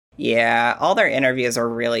people. Yeah, all their interviews are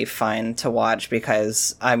really fun to watch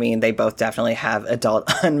because, I mean, they both definitely have adult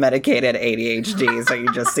unmedicated ADHD, so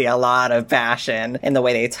you just see a lot of passion in the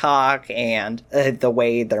way they talk and the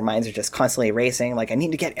way their minds are just constantly racing, like, I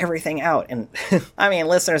need to get everything out. And, I mean,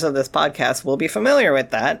 listeners of this podcast will be familiar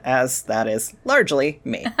with that, as that is largely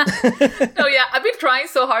me. No, yeah, I've been trying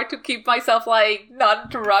so hard to keep myself, like, not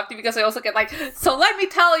interrupting because I also get, like, so let me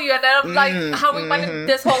tell you, and then I'm, like, how we went into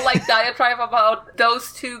this whole, like, diatribe about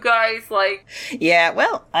those two guys, like... Yeah,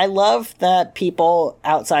 well, I love that people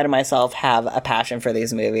outside of myself have a passion for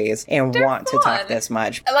these movies and want to talk this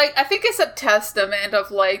much. Like, I think it's a testament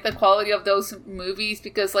of, like, the quality of those movies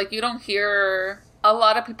because, like, you don't hear... a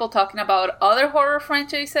lot of people talking about other horror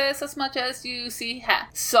franchises as much as you see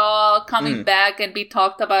Saw coming back and be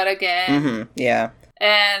talked about again. Yeah.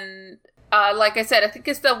 And like I said, I think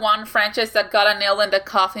it's the one franchise that got a nail in the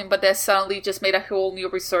coffin, but then suddenly just made a whole new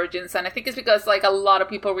resurgence. And I think it's because, like, a lot of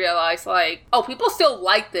people realize, like, oh, people still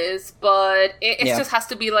like this, but it just has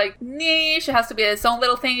to be, like, niche. It has to be its own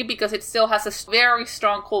little thing because it still has a very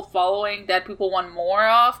strong cult following that people want more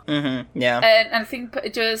of. Yeah. And I think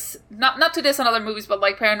just, not to this and other movies, but,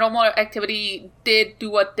 like, Paranormal Activity did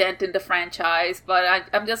do a dent in the franchise. But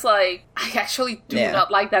I'm just, like, I actually do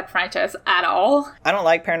not like that franchise at all. I don't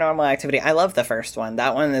like Paranormal Activity. I love the first one.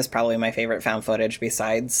 That one is probably my favorite found footage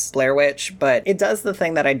besides Blair Witch, but it does the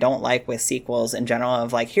thing that I don't like with sequels in general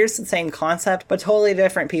of, like, here's the same concept, but totally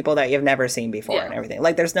different people that you've never seen before and everything.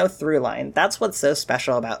 Like, there's no through line. That's what's so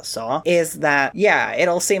special about Saw, is that, yeah,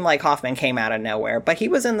 it'll seem like Hoffman came out of nowhere, but he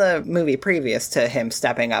was in the movie previous to him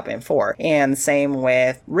stepping up in 4. And same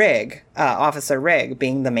with Rigg, Officer Rigg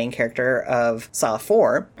being the main character of Saw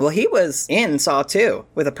 4. Well, he was in Saw 2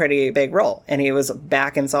 with a pretty big role, and he was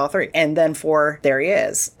back in Saw 3. And then 4, there he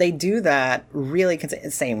is. They do that really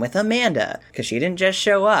same with Amanda, because she didn't just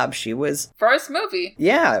show up. She was... First movie.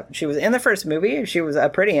 Yeah, she was in the first movie. She was a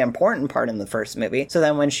pretty important part in the first movie. So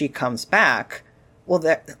then when she comes back... well,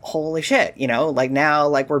 holy shit, you know, like now,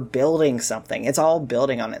 like we're building something. It's all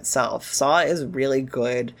building on itself. Saw is really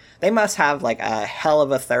good. They must have like a hell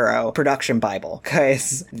of a thorough production Bible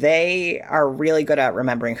because they are really good at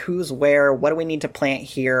remembering who's where, what do we need to plant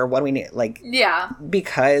here, what do we need, like, yeah,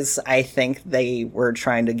 because I think they were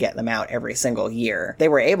trying to get them out every single year. They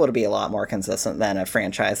were able to be a lot more consistent than a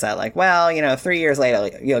franchise that, like, well, you know, 3 years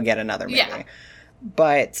later, you'll get another movie. Yeah.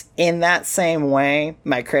 But in that same way,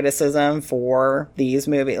 my criticism for these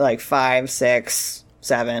movies, like 5, 6,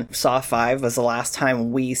 7, Saw 5 was the last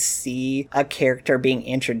time we see a character being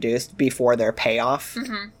introduced before their payoff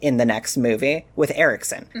in the next movie with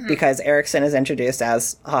Erickson. Because Erickson is introduced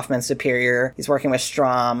as Hoffman's superior, he's working with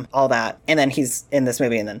Strom, all that, and then he's in this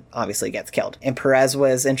movie and then obviously gets killed. And Perez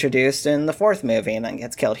was introduced in the 4th movie and then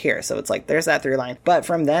gets killed here. So it's like, there's that through line. But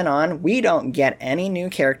from then on, we don't get any new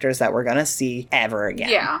characters that we're gonna see ever again.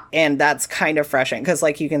 Yeah. And that's kind of frustrating, because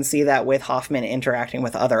like you can see that with Hoffman interacting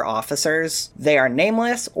with other officers. They are nameless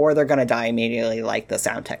or they're going to die immediately like the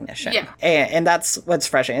sound technician. Yeah. And that's what's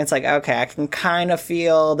frustrating. It's like, okay, I can kind of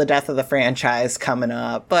feel the death of the franchise coming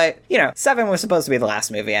up. But, you know, 7 was supposed to be the last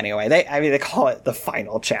movie anyway. They call it the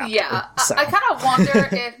final chapter. Yeah. So. I kind of wonder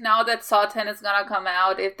if now that Saw 10 is going to come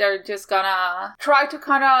out, if they're just going to try to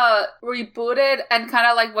kind of reboot it and kind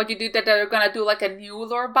of like what you do, that they're going to do like a new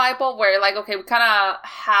lore Bible where like, okay, we kind of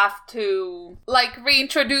have to like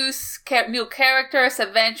reintroduce new characters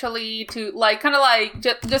eventually to like kind of like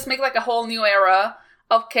just make like a whole new era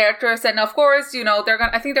of characters. And of course, you know,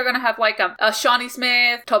 I think they're gonna have like a Shawnee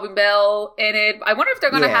Smith, Tobin Bell in it. I wonder if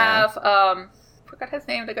they're gonna have forgot his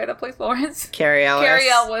name, the guy that plays Lawrence. Cary Elwes. Cary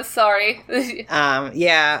Elwes, sorry.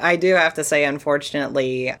 Yeah, I do have to say,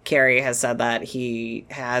 unfortunately, Cary has said that he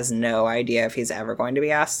has no idea if he's ever going to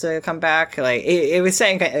be asked to come back. Like, it was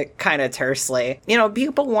saying kind of tersely, you know,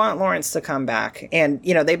 people want Lawrence to come back. And,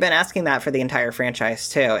 you know, they've been asking that for the entire franchise,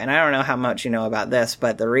 too. And I don't know how much you know about this,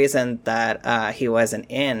 but the reason that he wasn't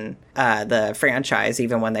in the franchise,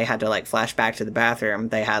 even when they had to like flash back to the bathroom,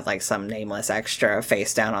 they had like some nameless extra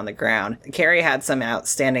face down on the ground. Cary had some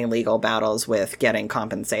outstanding legal battles with getting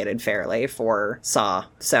compensated fairly for Saw,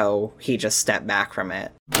 so he just stepped back from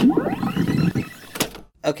it.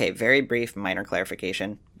 Okay, very brief minor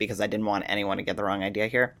clarification, because I didn't want anyone to get the wrong idea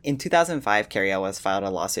here. In 2005, Cary Elwes filed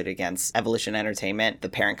a lawsuit against Evolution Entertainment, the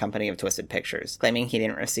parent company of Twisted Pictures, claiming he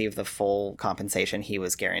didn't receive the full compensation he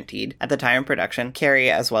was guaranteed. At the time of production,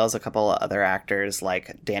 Cary, as well as a couple of other actors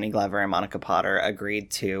like Danny Glover and Monica Potter,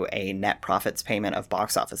 agreed to a net profits payment of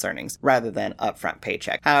box office earnings, rather than upfront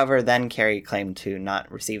paycheck. However, then Cary claimed to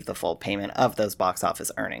not receive the full payment of those box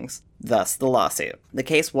office earnings. Thus, the lawsuit. The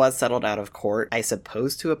case was settled out of court, I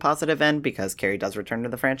suppose to a positive end, because Cary does return to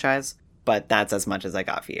the franchise, but that's as much as I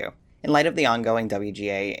got for you. In light of the ongoing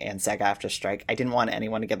WGA and SAG-AFTRA strike, I didn't want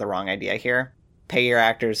anyone to get the wrong idea here. Pay your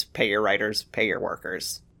actors, pay your writers, pay your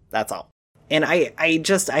workers. That's all. And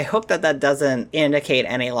I hope that doesn't indicate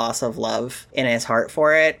any loss of love in his heart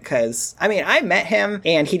for it, because, I mean, I met him,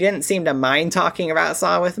 and he didn't seem to mind talking about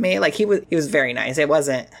Saw with me. Like, he was very nice. It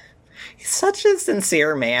wasn't... He's such a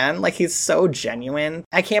sincere man. Like, he's so genuine.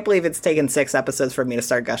 I can't believe it's taken 6 episodes for me to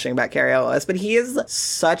start gushing about Cary Elwes, but he is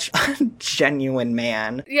such a genuine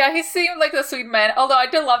man. Yeah, he seemed like a sweet man. Although I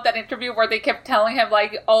did love that interview where they kept telling him,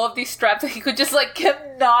 like, all of these straps that he could just, like,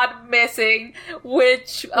 kept not missing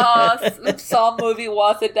which Saw movie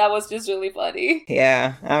was it. That was just really funny.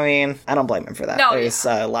 Yeah, I mean, I don't blame him for that. No, there's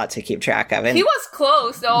a lot to keep track of. And he was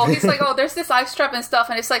close, though. He's like, oh, there's this eye strap and stuff,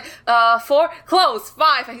 and it's like, 4, close,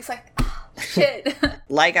 5, and he's like... Shit.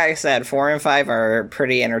 Like I said, 4 and 5 are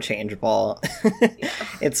pretty interchangeable. Yeah.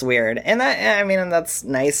 It's weird. And that's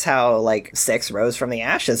nice how, like, 6 rose from the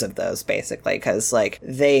ashes of those, basically, because, like,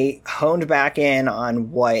 they honed back in on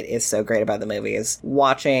what is so great about the movie is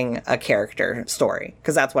watching a character story,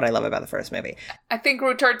 because that's what I love about the first movie. I think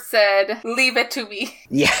Rutard said, leave it to me.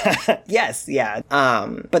 Yeah. Yes, yeah.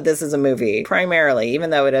 But this is a movie primarily, even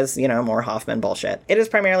though it is, more Hoffman bullshit, it is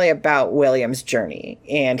primarily about William's journey,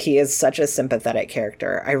 and he is such a sympathetic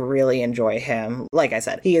character. I really enjoy him. Like I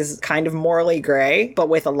said, he is kind of morally gray, but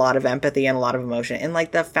with a lot of empathy and a lot of emotion. And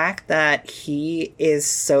like the fact that he is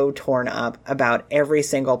so torn up about every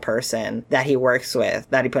single person that he works with,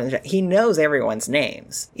 that he puts in, he knows everyone's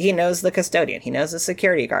names. He knows the custodian. He knows the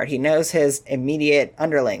security guard. He knows his immediate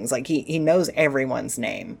underlings. Like he knows everyone's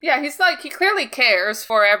name. Yeah, he's like, he clearly cares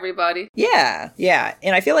for everybody. Yeah.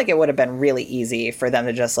 And I feel like it would have been really easy for them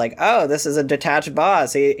to just like, oh, this is a detached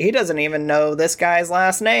boss. He doesn't even know this guy's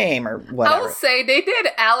last name or whatever. I will say they did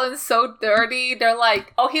Alan so dirty. They're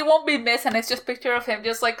like, oh, he won't be missed, and it's just a picture of him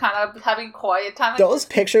just like kind of having quiet time. Those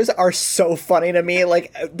pictures are so funny to me.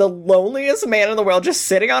 Like the loneliest man in the world just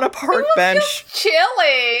sitting on a park bench. Just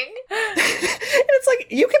chilling. And it's like,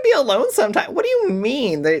 you can be alone sometime. What do you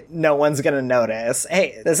mean that no one's gonna notice?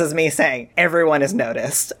 Hey, this is me saying everyone is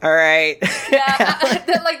noticed. All right. Yeah,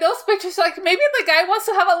 like those pictures, like maybe the guy wants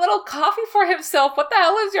to have a little coffee for himself. What the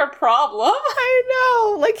hell is your problem? I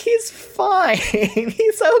know, like he's fine.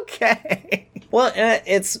 He's okay. Well,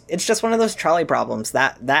 it's just one of those trolley problems.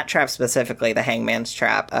 That trap specifically, the hangman's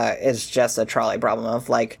trap, is just a trolley problem of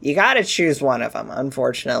like, you gotta choose one of them,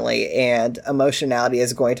 unfortunately, and emotionality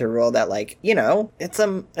is going to rule that, like, it's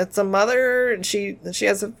a mother, she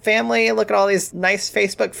has a family, look at all these nice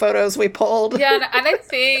Facebook photos we pulled. Yeah, and I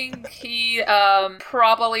think he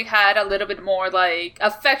probably had a little bit more, like,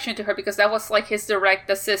 affection to her because that was, like, his direct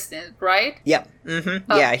assistant, right? Yep.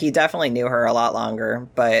 Mm-hmm. Yeah, he definitely knew her a lot longer,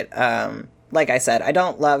 but, like I said, I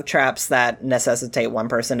don't love traps that necessitate one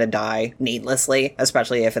person to die needlessly,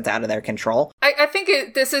 especially if it's out of their control. I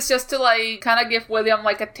think this is just to, like, kind of give William,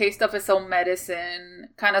 like, a taste of his own medicine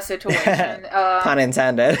kind of situation. Pun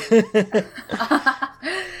intended.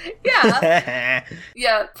 Yeah.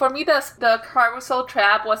 Yeah, for me, the carousel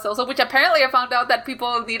trap was also, which apparently I found out that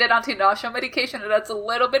people needed anti-nausea medication, and that's a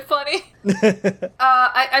little bit funny.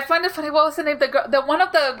 I find it funny, what was the name?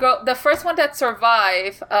 The first one that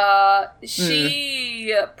survived,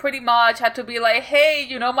 she pretty much had to be like, hey,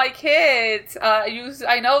 my kids,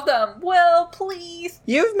 I know them. Well, please.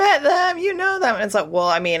 You've met them, you know them. And it's like, well,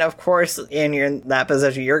 I mean, of course, in that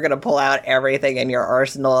position, you're going to pull out everything in your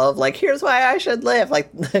arsenal of like, here's why I should live.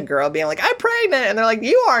 Like the girl being like, I'm pregnant. And they're like,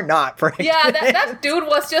 you are not pregnant. Yeah, that dude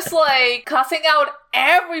was just like cussing out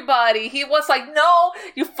everybody. He was like, no,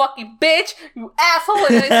 you fucking bitch, you asshole.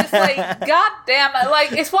 And it's just like, god damn.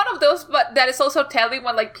 Like, it's one of those, but that is also telling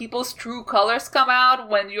when like people's true colors come out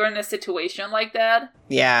when you're in a situation like that.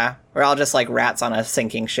 Yeah, we're all just like rats on a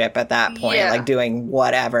sinking ship at that point, like doing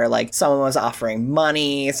whatever. Like someone was offering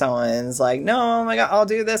money, someone's like, no, oh my god, I'll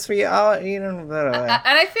do this for you. And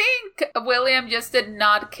I think William just did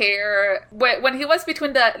not care when he was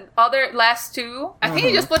between the other last two. I think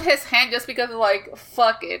he just put his hand just because like,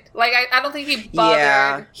 fuck it. Like I don't think he bothered.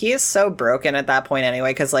 Yeah, he is so broken at that point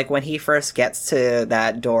anyway, because like when he first gets to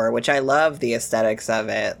that door, which I love the aesthetics of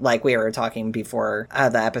it, like we were talking before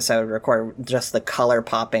the episode recorded, just the color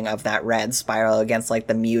popping of that red spiral against like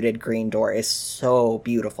the muted green door is so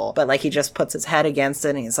beautiful. But like he just puts his head against it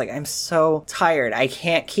and he's like, I'm so tired, I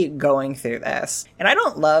can't keep going through this. And I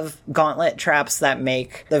don't love gauntlet traps that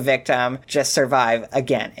make the victim just survive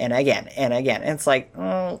again and again and again. It's like,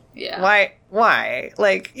 yeah. Why?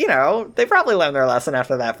 Like, they probably learned their lesson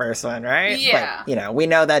after that first one, right? Yeah. But, we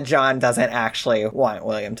know that John doesn't actually want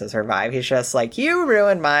William to survive. He's just like, you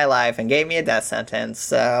ruined my life and gave me a death sentence,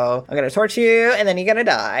 so I'm gonna torture you and then you're gonna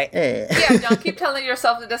die. Yeah, John, keep telling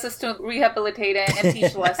yourself that this is to rehabilitate and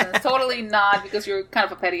teach lessons. Totally not, because you're kind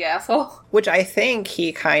of a petty asshole. Which I think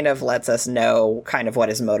he kind of lets us know kind of what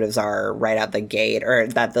his motives are right out the gate, or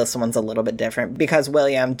that this one's a little bit different, because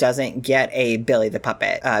William doesn't get a Billy the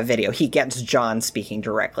Puppet video. He gets John speaking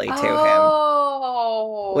directly to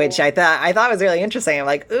him. Which I thought was really interesting. I'm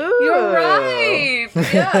like, ooh. You're right.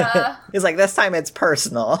 Yeah. He's like, this time it's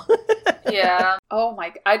personal. Yeah. Oh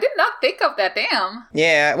my, I did not think of that, damn.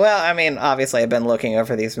 Yeah, well, I mean, obviously I've been looking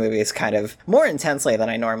over these movies kind of more intensely than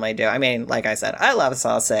I normally do. I mean, like I said, I love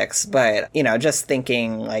Saw 6, but, just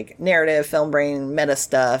thinking like narrative, film brain, meta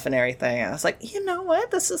stuff and everything, I was like, you know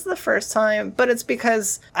what? This is the first time, but it's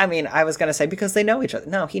because, I mean, I was going to say because they know each other.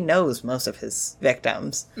 No, he knows most of his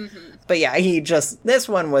victims. Mm-hmm. But yeah, this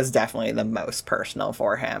one was definitely the most personal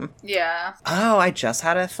for him. Yeah. Oh, I just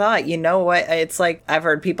had a thought. You know what? It's like, I've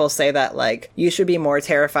heard people say that, like, you should be more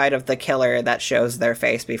terrified of the killer that shows their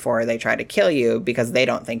face before they try to kill you because they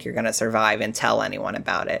don't think you're going to survive and tell anyone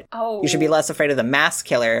about it. Oh. You should be less afraid of the masked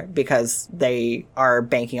killer because they are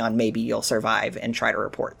banking on maybe you'll survive and try to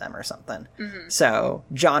report them or something. Mm-hmm. So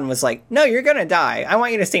John was like, no, you're going to die. I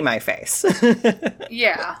want you to see my face.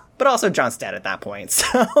 Yeah. But also John's dead at that point,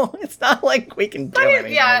 so it's not like we can do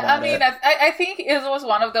anything. Yeah, I mean, I think it was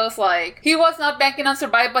one of those, like, he was not banking on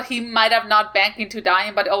survival, but he might have not banked into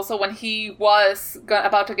dying, but also when he was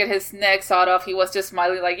about to get his neck sawed off, he was just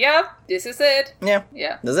smiling like, yeah, this is it. Yeah.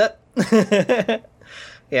 Yeah. This is it.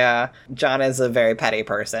 Yeah, John is a very petty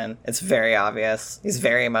person. It's very obvious. He's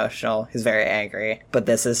very emotional. He's very angry. But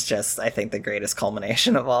this is just, I think, the greatest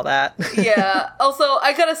culmination of all that. Yeah. Also,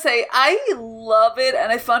 I gotta say, I love it,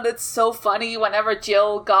 and I found it so funny whenever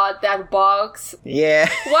Jill got that box. Yeah.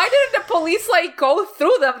 Why didn't the police, like, go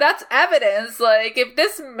through them? That's evidence. Like, if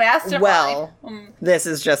this mastermind... Well, this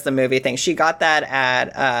is just the movie thing. She got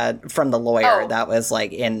that from the lawyer that was,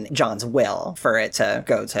 like, in John's will for it to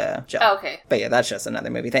go to Jill. Oh, okay. But yeah, that's just another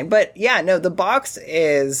movie thing. But yeah, no, the box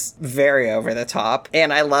is very over the top.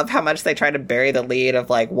 And I love how much they try to bury the lead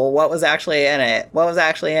of like, well, what was actually in it? What was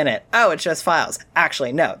actually in it? Oh, it's just files.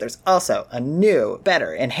 Actually, no, there's also a new,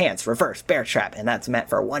 better, enhanced reverse bear trap. And that's meant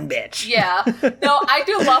for one bitch. Yeah. No, I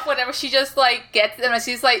do love whenever she just like gets them and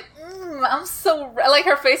she's like, I'm so... Like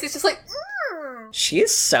her face is just like...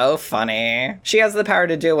 She's so funny. She has the power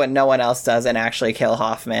to do what no one else does and actually kill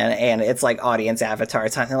Hoffman, and it's like audience avatar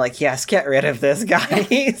time. They're like, yes, get rid of this guy.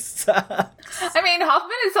 He sucks. I mean,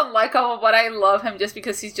 Hoffman is unlikable, but I love him just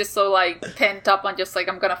because he's just so like pent up on just like,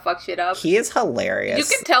 I'm gonna fuck shit up. He is hilarious.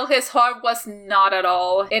 You can tell his heart was not at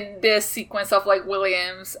all in this sequence of like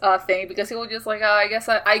William's thing, because he was just like, oh, I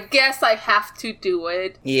guess I have to do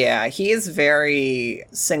it. Yeah, he is very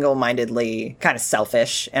single-mindedly kind of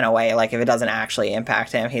selfish in a way. Like if it doesn't actually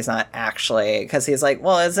impact him, he's not actually, because he's like,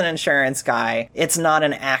 well, as an insurance guy, it's not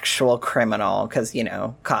an actual criminal, because,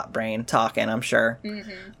 cop brain talking, I'm sure.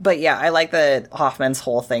 Mm-hmm. But yeah, I like that Hoffman's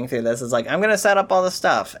whole thing through this is like, I'm gonna set up all the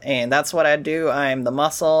stuff, and that's what I do. I'm the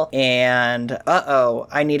muscle, and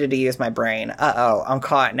I needed to use my brain. I'm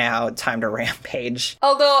caught now. Time to rampage.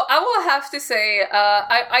 Although I will have to say,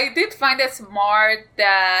 I did find it smart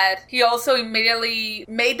that he also immediately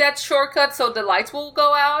made that shortcut so the lights will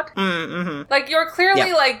go out. Mm-hmm. Like, you're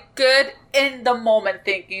clearly like good in the moment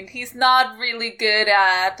thinking. He's not really good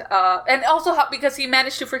at, and also because he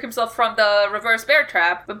managed to freak himself from the reverse bear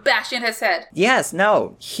trap, but bashing his head. Yes,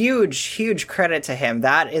 no, huge credit to him.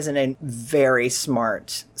 That is a very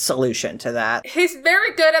smart solution to that. He's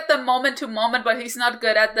very good at the moment to moment, but he's not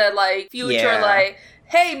good at the like future, like,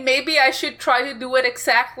 hey, maybe I should try to do it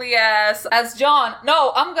exactly as John.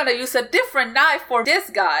 No, I'm gonna use a different knife for this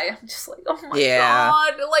guy. I'm just like, oh my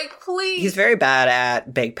god, like, please. He's very bad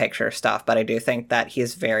at big picture stuff, but I do think that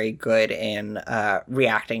he's very good in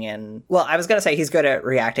reacting in... Well, I was gonna say he's good at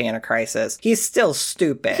reacting in a crisis. He's still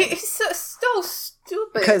stupid. He's so stupid.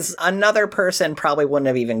 Because another person probably wouldn't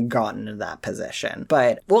have even gotten to that position.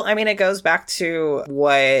 But, well, I mean, it goes back to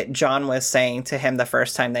what John was saying to him the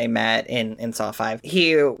first time they met in Saw 5.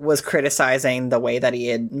 He was criticizing the way that he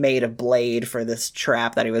had made a blade for this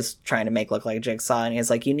trap that he was trying to make look like Jigsaw. And he's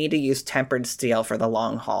like, you need to use tempered steel for the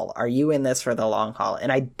long haul. Are you in this for the long haul? And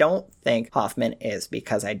I don't think Hoffman is,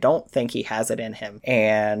 because I don't think he has it in him.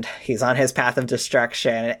 And he's on his path of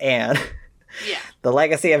destruction, and... Yeah. The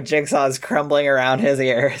legacy of Jigsaw is crumbling around his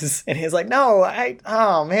ears. And he's like, no,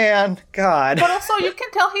 oh man, God. But also, you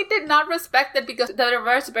can tell he did not respect it because the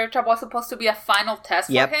reverse bear trap was supposed to be a final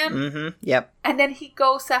test for him. Mm-hmm. Yep. And then he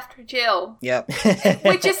goes after Jill. Yep.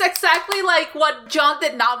 Which is exactly like what John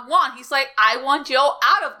did not want. He's like, I want Jill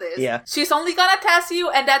out of this. Yeah. She's only gonna test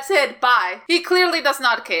you and that's it. Bye. He clearly does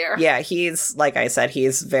not care. Yeah, he's, like I said,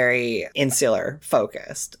 he's very insular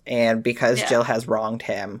focused. And because Jill has wronged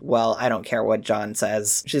him, well, I don't care what John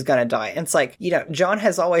says. She's gonna die. And it's like, John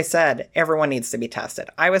has always said everyone needs to be tested.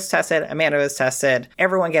 I was tested. Amanda was tested.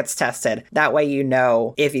 Everyone gets tested. That way you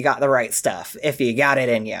know if you got the right stuff, if you got it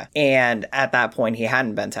in you. And at that point, he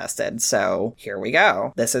hadn't been tested. So here we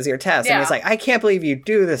go. This is your test. Yeah. And he's like, I can't believe you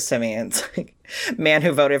do this to me. And it's like, man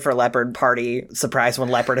who voted for Leopard Party, surprised when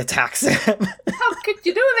Leopard attacks him. How could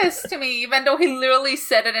you do this to me? Even though he literally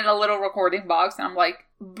said it in a little recording box. And I'm like,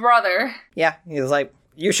 brother. Yeah, he was like,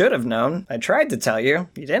 you should have known. I tried to tell you.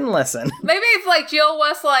 You didn't listen. Maybe if, like, Jill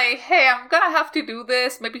was like, hey, I'm gonna have to do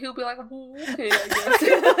this, maybe he'll be like, oh, okay, I guess.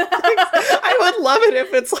 I would love it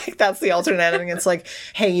if it's like, that's the alternate ending. It's like,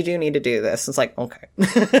 hey, you do need to do this. It's like, okay.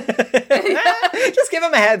 Just give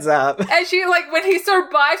him a heads up. And she, like, when he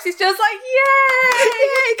survives, she's just like, yay!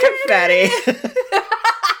 Yay, confetti.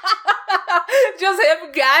 Just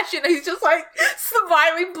him gashing, he's just like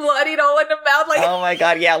smiling, bloodied all in the mouth, like, oh my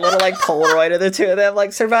god, yeah, little like Polaroid of the two of them,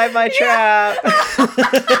 like, survive my trap.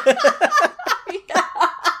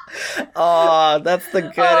 Oh, that's the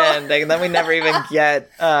good ending. Then we never even get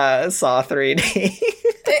Saw 3D.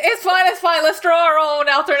 It's fine, let's draw our own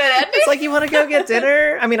alternate ending. It's like, you want to go get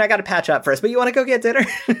dinner? I mean, I gotta patch up first, but you want to go get dinner?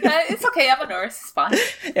 It's okay, I'm a nurse, it's fine.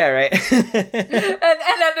 Yeah, right. and then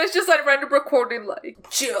there's just like random recording like,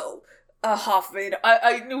 Jill, Hoffman,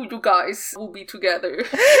 I knew you guys will be together.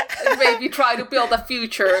 And maybe try to build a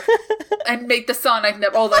future and make the son I've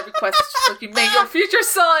never, all I request is just like, make your future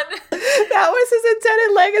son. That was his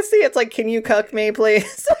intended legacy. It's like, can you cook me,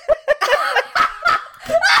 please?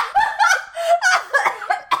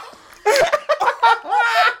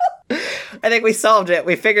 I think we solved it.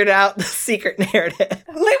 We figured out the secret narrative. Lewan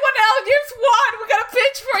Algiers won! We got a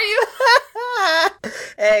pitch for you!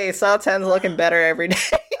 Hey, Saw 10's looking better every day.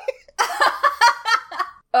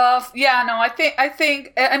 I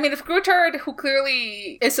mean, if Grutard, who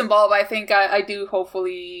clearly is involved, I think I do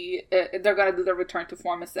hopefully they're gonna do their return to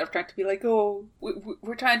form instead of trying to be like, oh,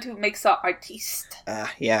 we're trying to make Saw artiste.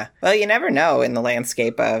 Yeah. Well, you never know in the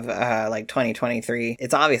landscape of like 2023.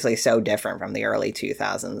 It's obviously so different from the early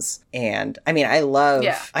 2000s. And I mean, I'm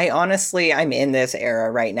in this era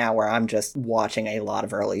right now where I'm just watching a lot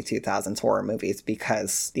of early 2000s horror movies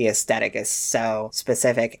because the aesthetic is so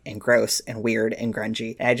specific and gross and weird and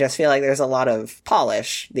grungy. And I just feel like there's a lot of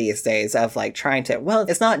polish these days of like trying to, well,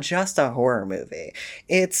 it's not just a horror movie.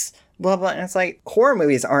 It's blah, blah. And it's like, horror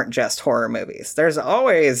movies aren't just horror movies. There's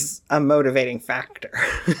always a motivating factor.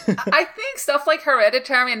 I think stuff like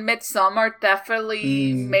Hereditary and Midsommar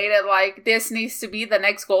definitely made it like, this needs to be the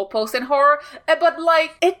next goalpost in horror. But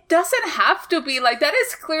like, it doesn't have to be like, that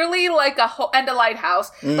is clearly like a whole, and The Lighthouse.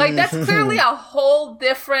 Like, that's clearly a whole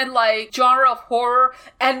different like genre of horror.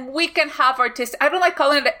 And we can have artistic, I don't like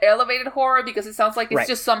calling it elevated horror because it sounds like it's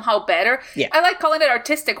just somehow better. Yeah. I like calling it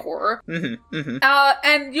artistic horror. And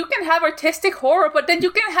you can have artistic horror, but then you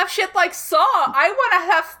can have shit like Saw. I want to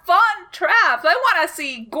have fun traps. I want to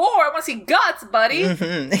see gore. I want to see guts, buddy.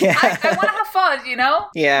 Yeah. I want to have fun, you know?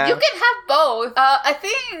 Yeah. You can have both. I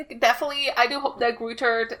think definitely, I do hope that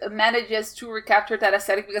Grutard manages to recapture that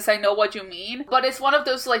aesthetic because I know what you mean. But it's one of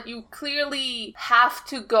those, like, you clearly have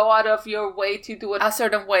to go out of your way to do it a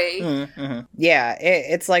certain way. Yeah,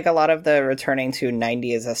 it's like a lot of the returning to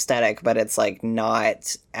 90s aesthetic, but it's like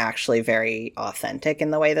not actually very authentic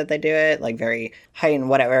in the way that they do it, like very heightened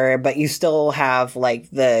whatever, but you still have like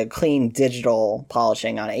the clean digital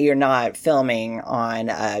polishing on it. You're not filming on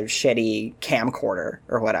a shitty camcorder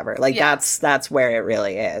or whatever. Like that's where it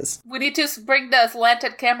really is. We need to bring the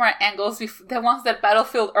slanted camera angles, the ones that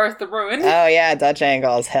Battlefield Earth ruined. Oh yeah, Dutch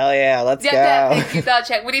angles. Hell yeah, let's go. Thank you, Dutch.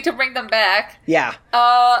 We need to bring them back. Yeah.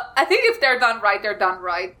 I think if they're done right, they're done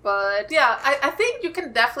right. But yeah, I think you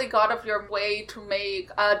can definitely go out of your way to make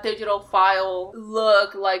a digital file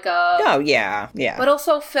look like a... Oh, yeah. But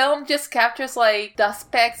also film just captures like dust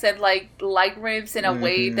specks and like light rims in a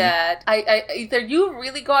way that I either you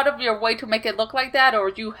really go out of your way to make it look like that, or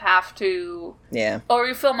you have to... Yeah. Or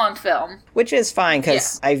you film on film. Which is fine,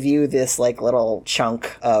 because I view this like little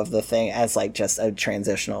chunk of the thing as like just a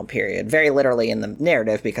transitional period. Very literally in the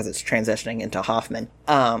narrative, because it's transitioning into Hoffman.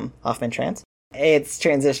 Hoffman trans? It's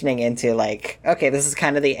transitioning into like, okay, this is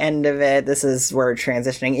kind of the end of it. We're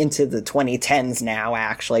transitioning into the 2010s now,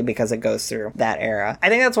 actually, because it goes through that era. I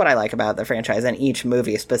think that's what I like about the franchise, and each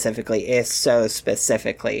movie specifically is so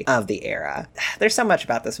specifically of the era. There's so much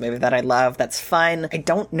about this movie that I love, that's fun. I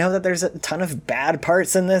don't know that there's a ton of bad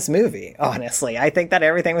parts in this movie, honestly. I think that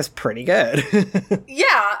everything was pretty good.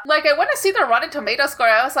 Yeah, like I went to see the Rotten Tomato score,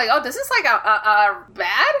 I was like, oh, this is like a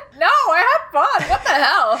bad? No, I had fun. What the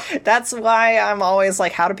hell? That's why I'm always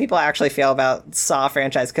like, how do people actually feel about Saw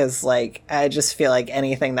franchise? Because, like, I just feel like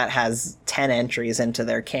anything that has 10 entries into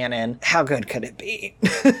their canon, how good could it be?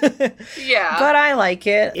 Yeah. But I like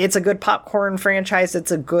it. It's a good popcorn franchise.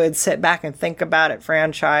 It's a good sit back and think about it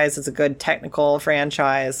franchise. It's a good technical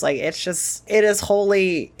franchise. Like, it is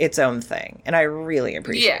wholly its own thing. And I really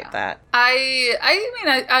appreciate that.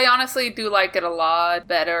 I honestly do like it a lot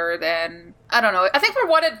better than, I don't know. I think for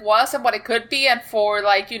what it was and what it could be, and for,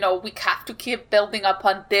 like, you know, we have to keep building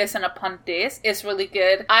upon this and upon this, is really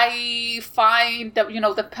good. I find that, you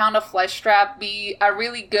know, the pound of flesh trap be a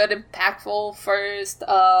really good, impactful first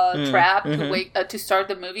trap to start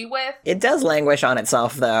the movie with. It does languish on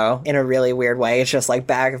itself, though, in a really weird way. It's just like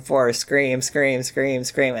back and forth, scream, scream, scream,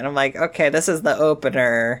 scream. And I'm like, okay, this is the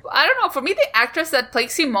opener. I don't know. For me, the actress that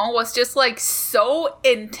played Simone was just, like, so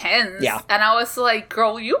intense. Yeah. And I was like,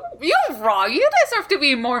 girl, you wrong. You deserve to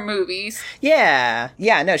be in more movies. Yeah,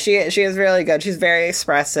 no, she is really good. She's very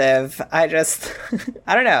expressive. I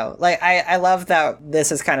don't know. Like, I love that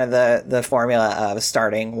this is kind of the formula of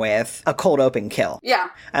starting with a cold open kill. Yeah.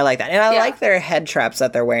 I like that. And I like their head traps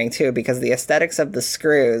that they're wearing, too, because the aesthetics of the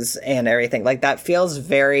screws and everything, like, that feels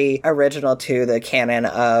very original to the canon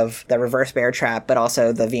of the reverse bear trap, but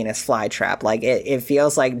also the Venus flytrap. Like, it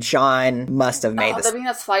feels like John must have made this. The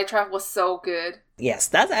Venus flytrap was so good. Yes,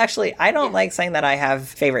 that's actually, I don't like saying that I have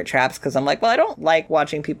favorite traps, because I'm like, well, I don't like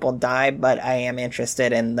watching people die, but I am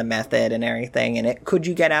interested in the method and everything, and could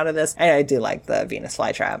you get out of this? And I do like the Venus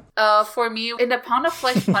flytrap. For me, in the pound of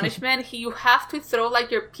flesh punishment, you have to throw,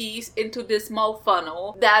 like, your piece into this small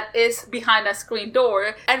funnel that is behind a screen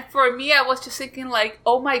door. And for me, I was just thinking, like,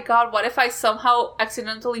 oh my god, what if I somehow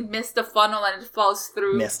accidentally miss the funnel and it falls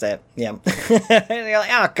through? Missed it, yeah. You're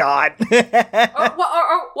like, oh god.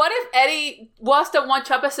 or what if Eddie was the one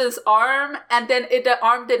chopping his arm, and then the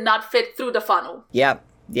arm did not fit through the funnel? Yep.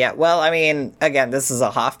 Yeah, well, I mean, again, this is a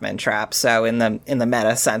Hoffman trap, so in the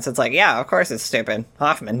meta sense, it's like, yeah, of course it's stupid.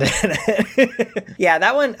 Hoffman did it. Yeah,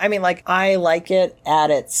 that one, I mean, like, I like it at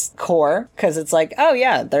its core, because it's like, oh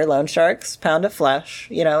yeah, they're loan sharks, pound of flesh,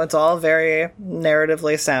 you know, it's all very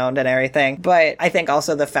narratively sound and everything, but I think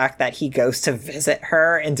also the fact that he goes to visit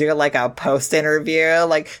her and do, like, a post-interview,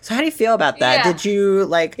 like, so how do you feel about that? Yeah. Did you,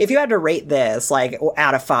 like, if you had to rate this, like,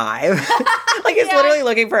 out of 5, like, it's literally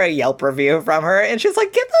looking for a Yelp review from her, and she's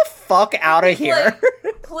like, get the fuck out of here.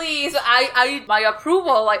 Like, please, I my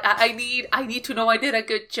approval, like, I need to know I did a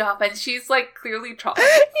good job. And she's, like, clearly trying.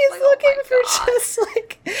 He's like, looking oh for God. just,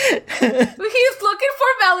 like... He's looking for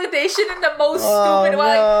validation in the most stupid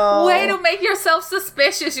way. no. Way to make yourself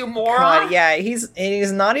suspicious, you moron. God, yeah,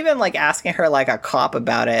 he's not even, like, asking her like a cop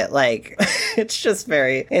about it. Like, it's just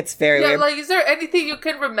very weird. Like, is there anything you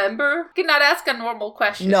can remember? You cannot ask a normal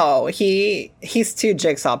question. No, he's too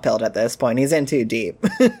jigsaw pilled at this point. He's in too deep.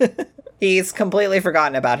 He's completely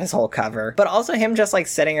forgotten about his whole cover. But also him just, like,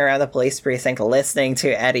 sitting around the police precinct listening to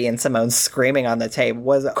Eddie and Simone screaming on the tape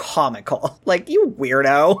was comical. Like, you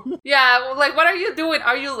weirdo. Yeah, well, like, what are you doing?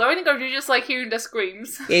 Are you learning, or are you just, like, hearing the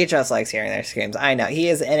screams? He just likes hearing their screams. I know. He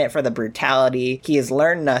is in it for the brutality. He has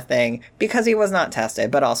learned nothing because he was not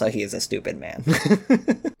tested, but also he is a stupid man.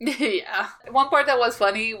 Yeah. One part that was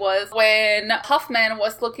funny was when Huffman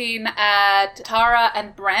was looking at Tara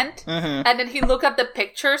and Brent, and then he looked at the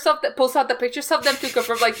pictures pulls out the pictures of them to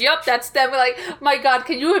confirm, like, yep, that's them. Like, my god,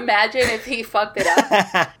 can you imagine if he fucked it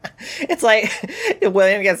up? It's like,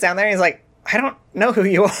 William gets down there and he's like, I don't know who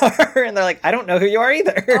you are. And they're like, I don't know who you are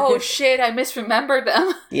either. Oh shit, I misremembered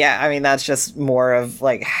them. Yeah, I mean, that's just more of,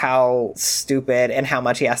 like, how stupid and how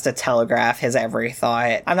much he has to telegraph his every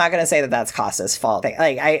thought. I'm not going to say that that's Costa's fault.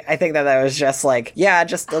 Like, I think that was just, like, yeah,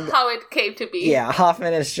 just... how it came to be. Yeah,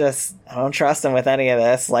 Hoffman is just... I don't trust him with any of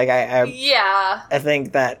this. Like, Yeah. I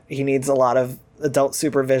think that he needs a lot of adult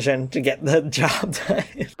supervision to get the job done.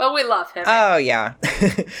 But we love him. Oh, yeah.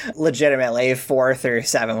 Legitimately, 4 through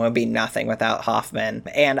 7 would be nothing without Hoffman.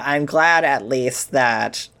 And I'm glad at least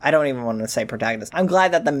that, I don't even want to say protagonist, I'm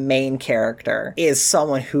glad that the main character is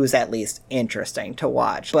someone who's at least interesting to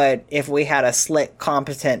watch. But if we had a slick,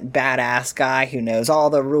 competent, badass guy who knows all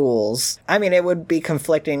the rules, I mean, it would be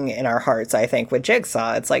conflicting in our hearts, I think, with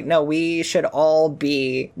Jigsaw. It's like, no, we should all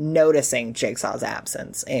be noticing Jigsaw's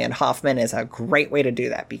absence. And Hoffman is a great way to do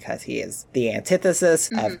that because he is the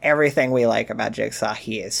antithesis of everything we like about Jigsaw.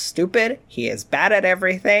 He is stupid. He is bad at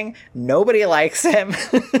everything. Nobody likes him.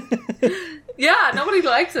 Yeah, nobody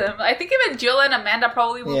likes him. I think even Jill and Amanda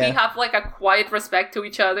probably will have like a quiet respect to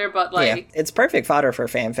each other, but like... Yeah, it's perfect fodder for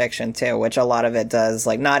fan fiction too, which a lot of it does,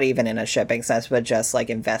 like not even in a shipping sense, but just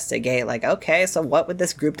like investigate, like, okay, so what would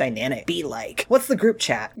this group dynamic be like? What's the group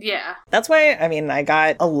chat? Yeah. That's why, I mean, I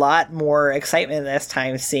got a lot more excitement this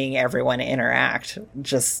time seeing everyone interact.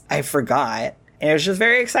 Just, I forgot. And it was just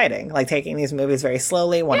very exciting, like taking these movies very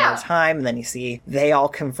slowly, one at a time, and then you see they all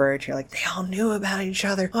converge. You're like, they all knew about each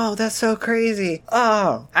other. Oh, that's so crazy.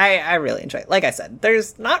 Oh, I really enjoy it. Like I said,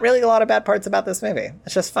 there's not really a lot of bad parts about this movie.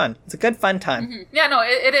 It's just fun. It's a good, fun time. Mm-hmm. Yeah, no,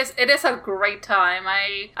 it is a great time.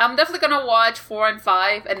 I'm definitely gonna watch 4 and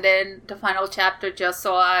 5, and then the final chapter just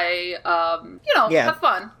so I, have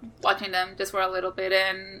fun watching them just for a little bit,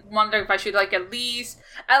 and wondering if I should like at least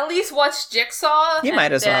watch Jigsaw. You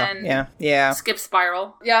might as well. Yeah. Skip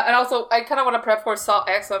Spiral. Yeah, and also I kind of want to prep for Saw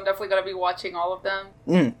X, so I'm definitely going to be watching all of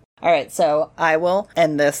them. All right, so I will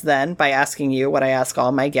end this then by asking you what I ask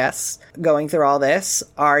all my guests. Going through all this,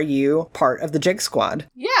 are you part of the Jig Squad?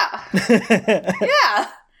 Yeah. Yeah.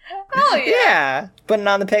 Oh, yeah. Yeah. Putting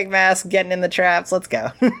on the pig mask, getting in the traps. Let's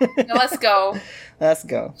go. Let's go. Let's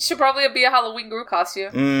go. Should probably be a Halloween Gru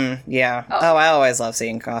costume. Yeah. Oh, I always love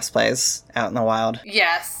seeing cosplays out in the wild.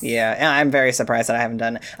 Yes. Yeah, and I'm very surprised that I haven't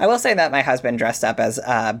done it. I will say that my husband dressed up as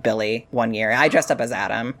Billy one year. I dressed up as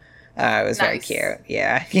Adam. It was very cute.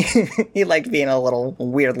 Yeah. He liked being a little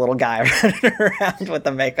weird little guy running around with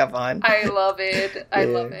the makeup on. I love it. I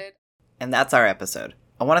love it. And that's our episode.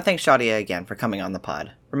 I want to thank Shadia again for coming on the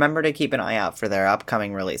pod. Remember to keep an eye out for their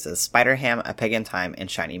upcoming releases, Spider-Ham, A Pig in Time,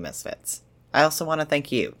 and Shiny Misfits. I also want to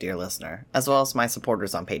thank you, dear listener, as well as my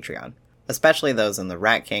supporters on Patreon, especially those in the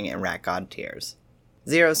Rat King and Rat God tiers.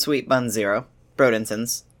 Zero Sweet Bun Zero,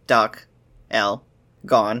 Brodensons, Doc, L,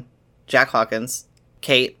 Gone, Jack Hawkins,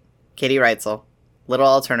 Kate, Katie Reitzel, Little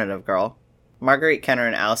Alternative Girl, Marguerite Kenner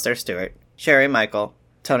and Alistair Stewart, Sherry Michael,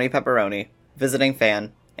 Tony Pepperoni, Visiting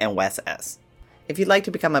Fan, and Wes S. If you'd like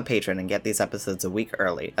to become a patron and get these episodes a week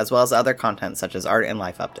early, as well as other content such as art and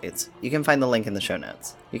life updates, you can find the link in the show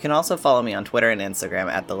notes. You can also follow me on Twitter and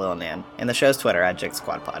Instagram at TheLilNan, and the show's Twitter at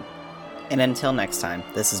JigSquadPod. And until next time,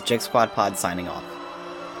 this is Jig Squad Pod signing off.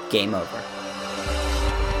 Game over.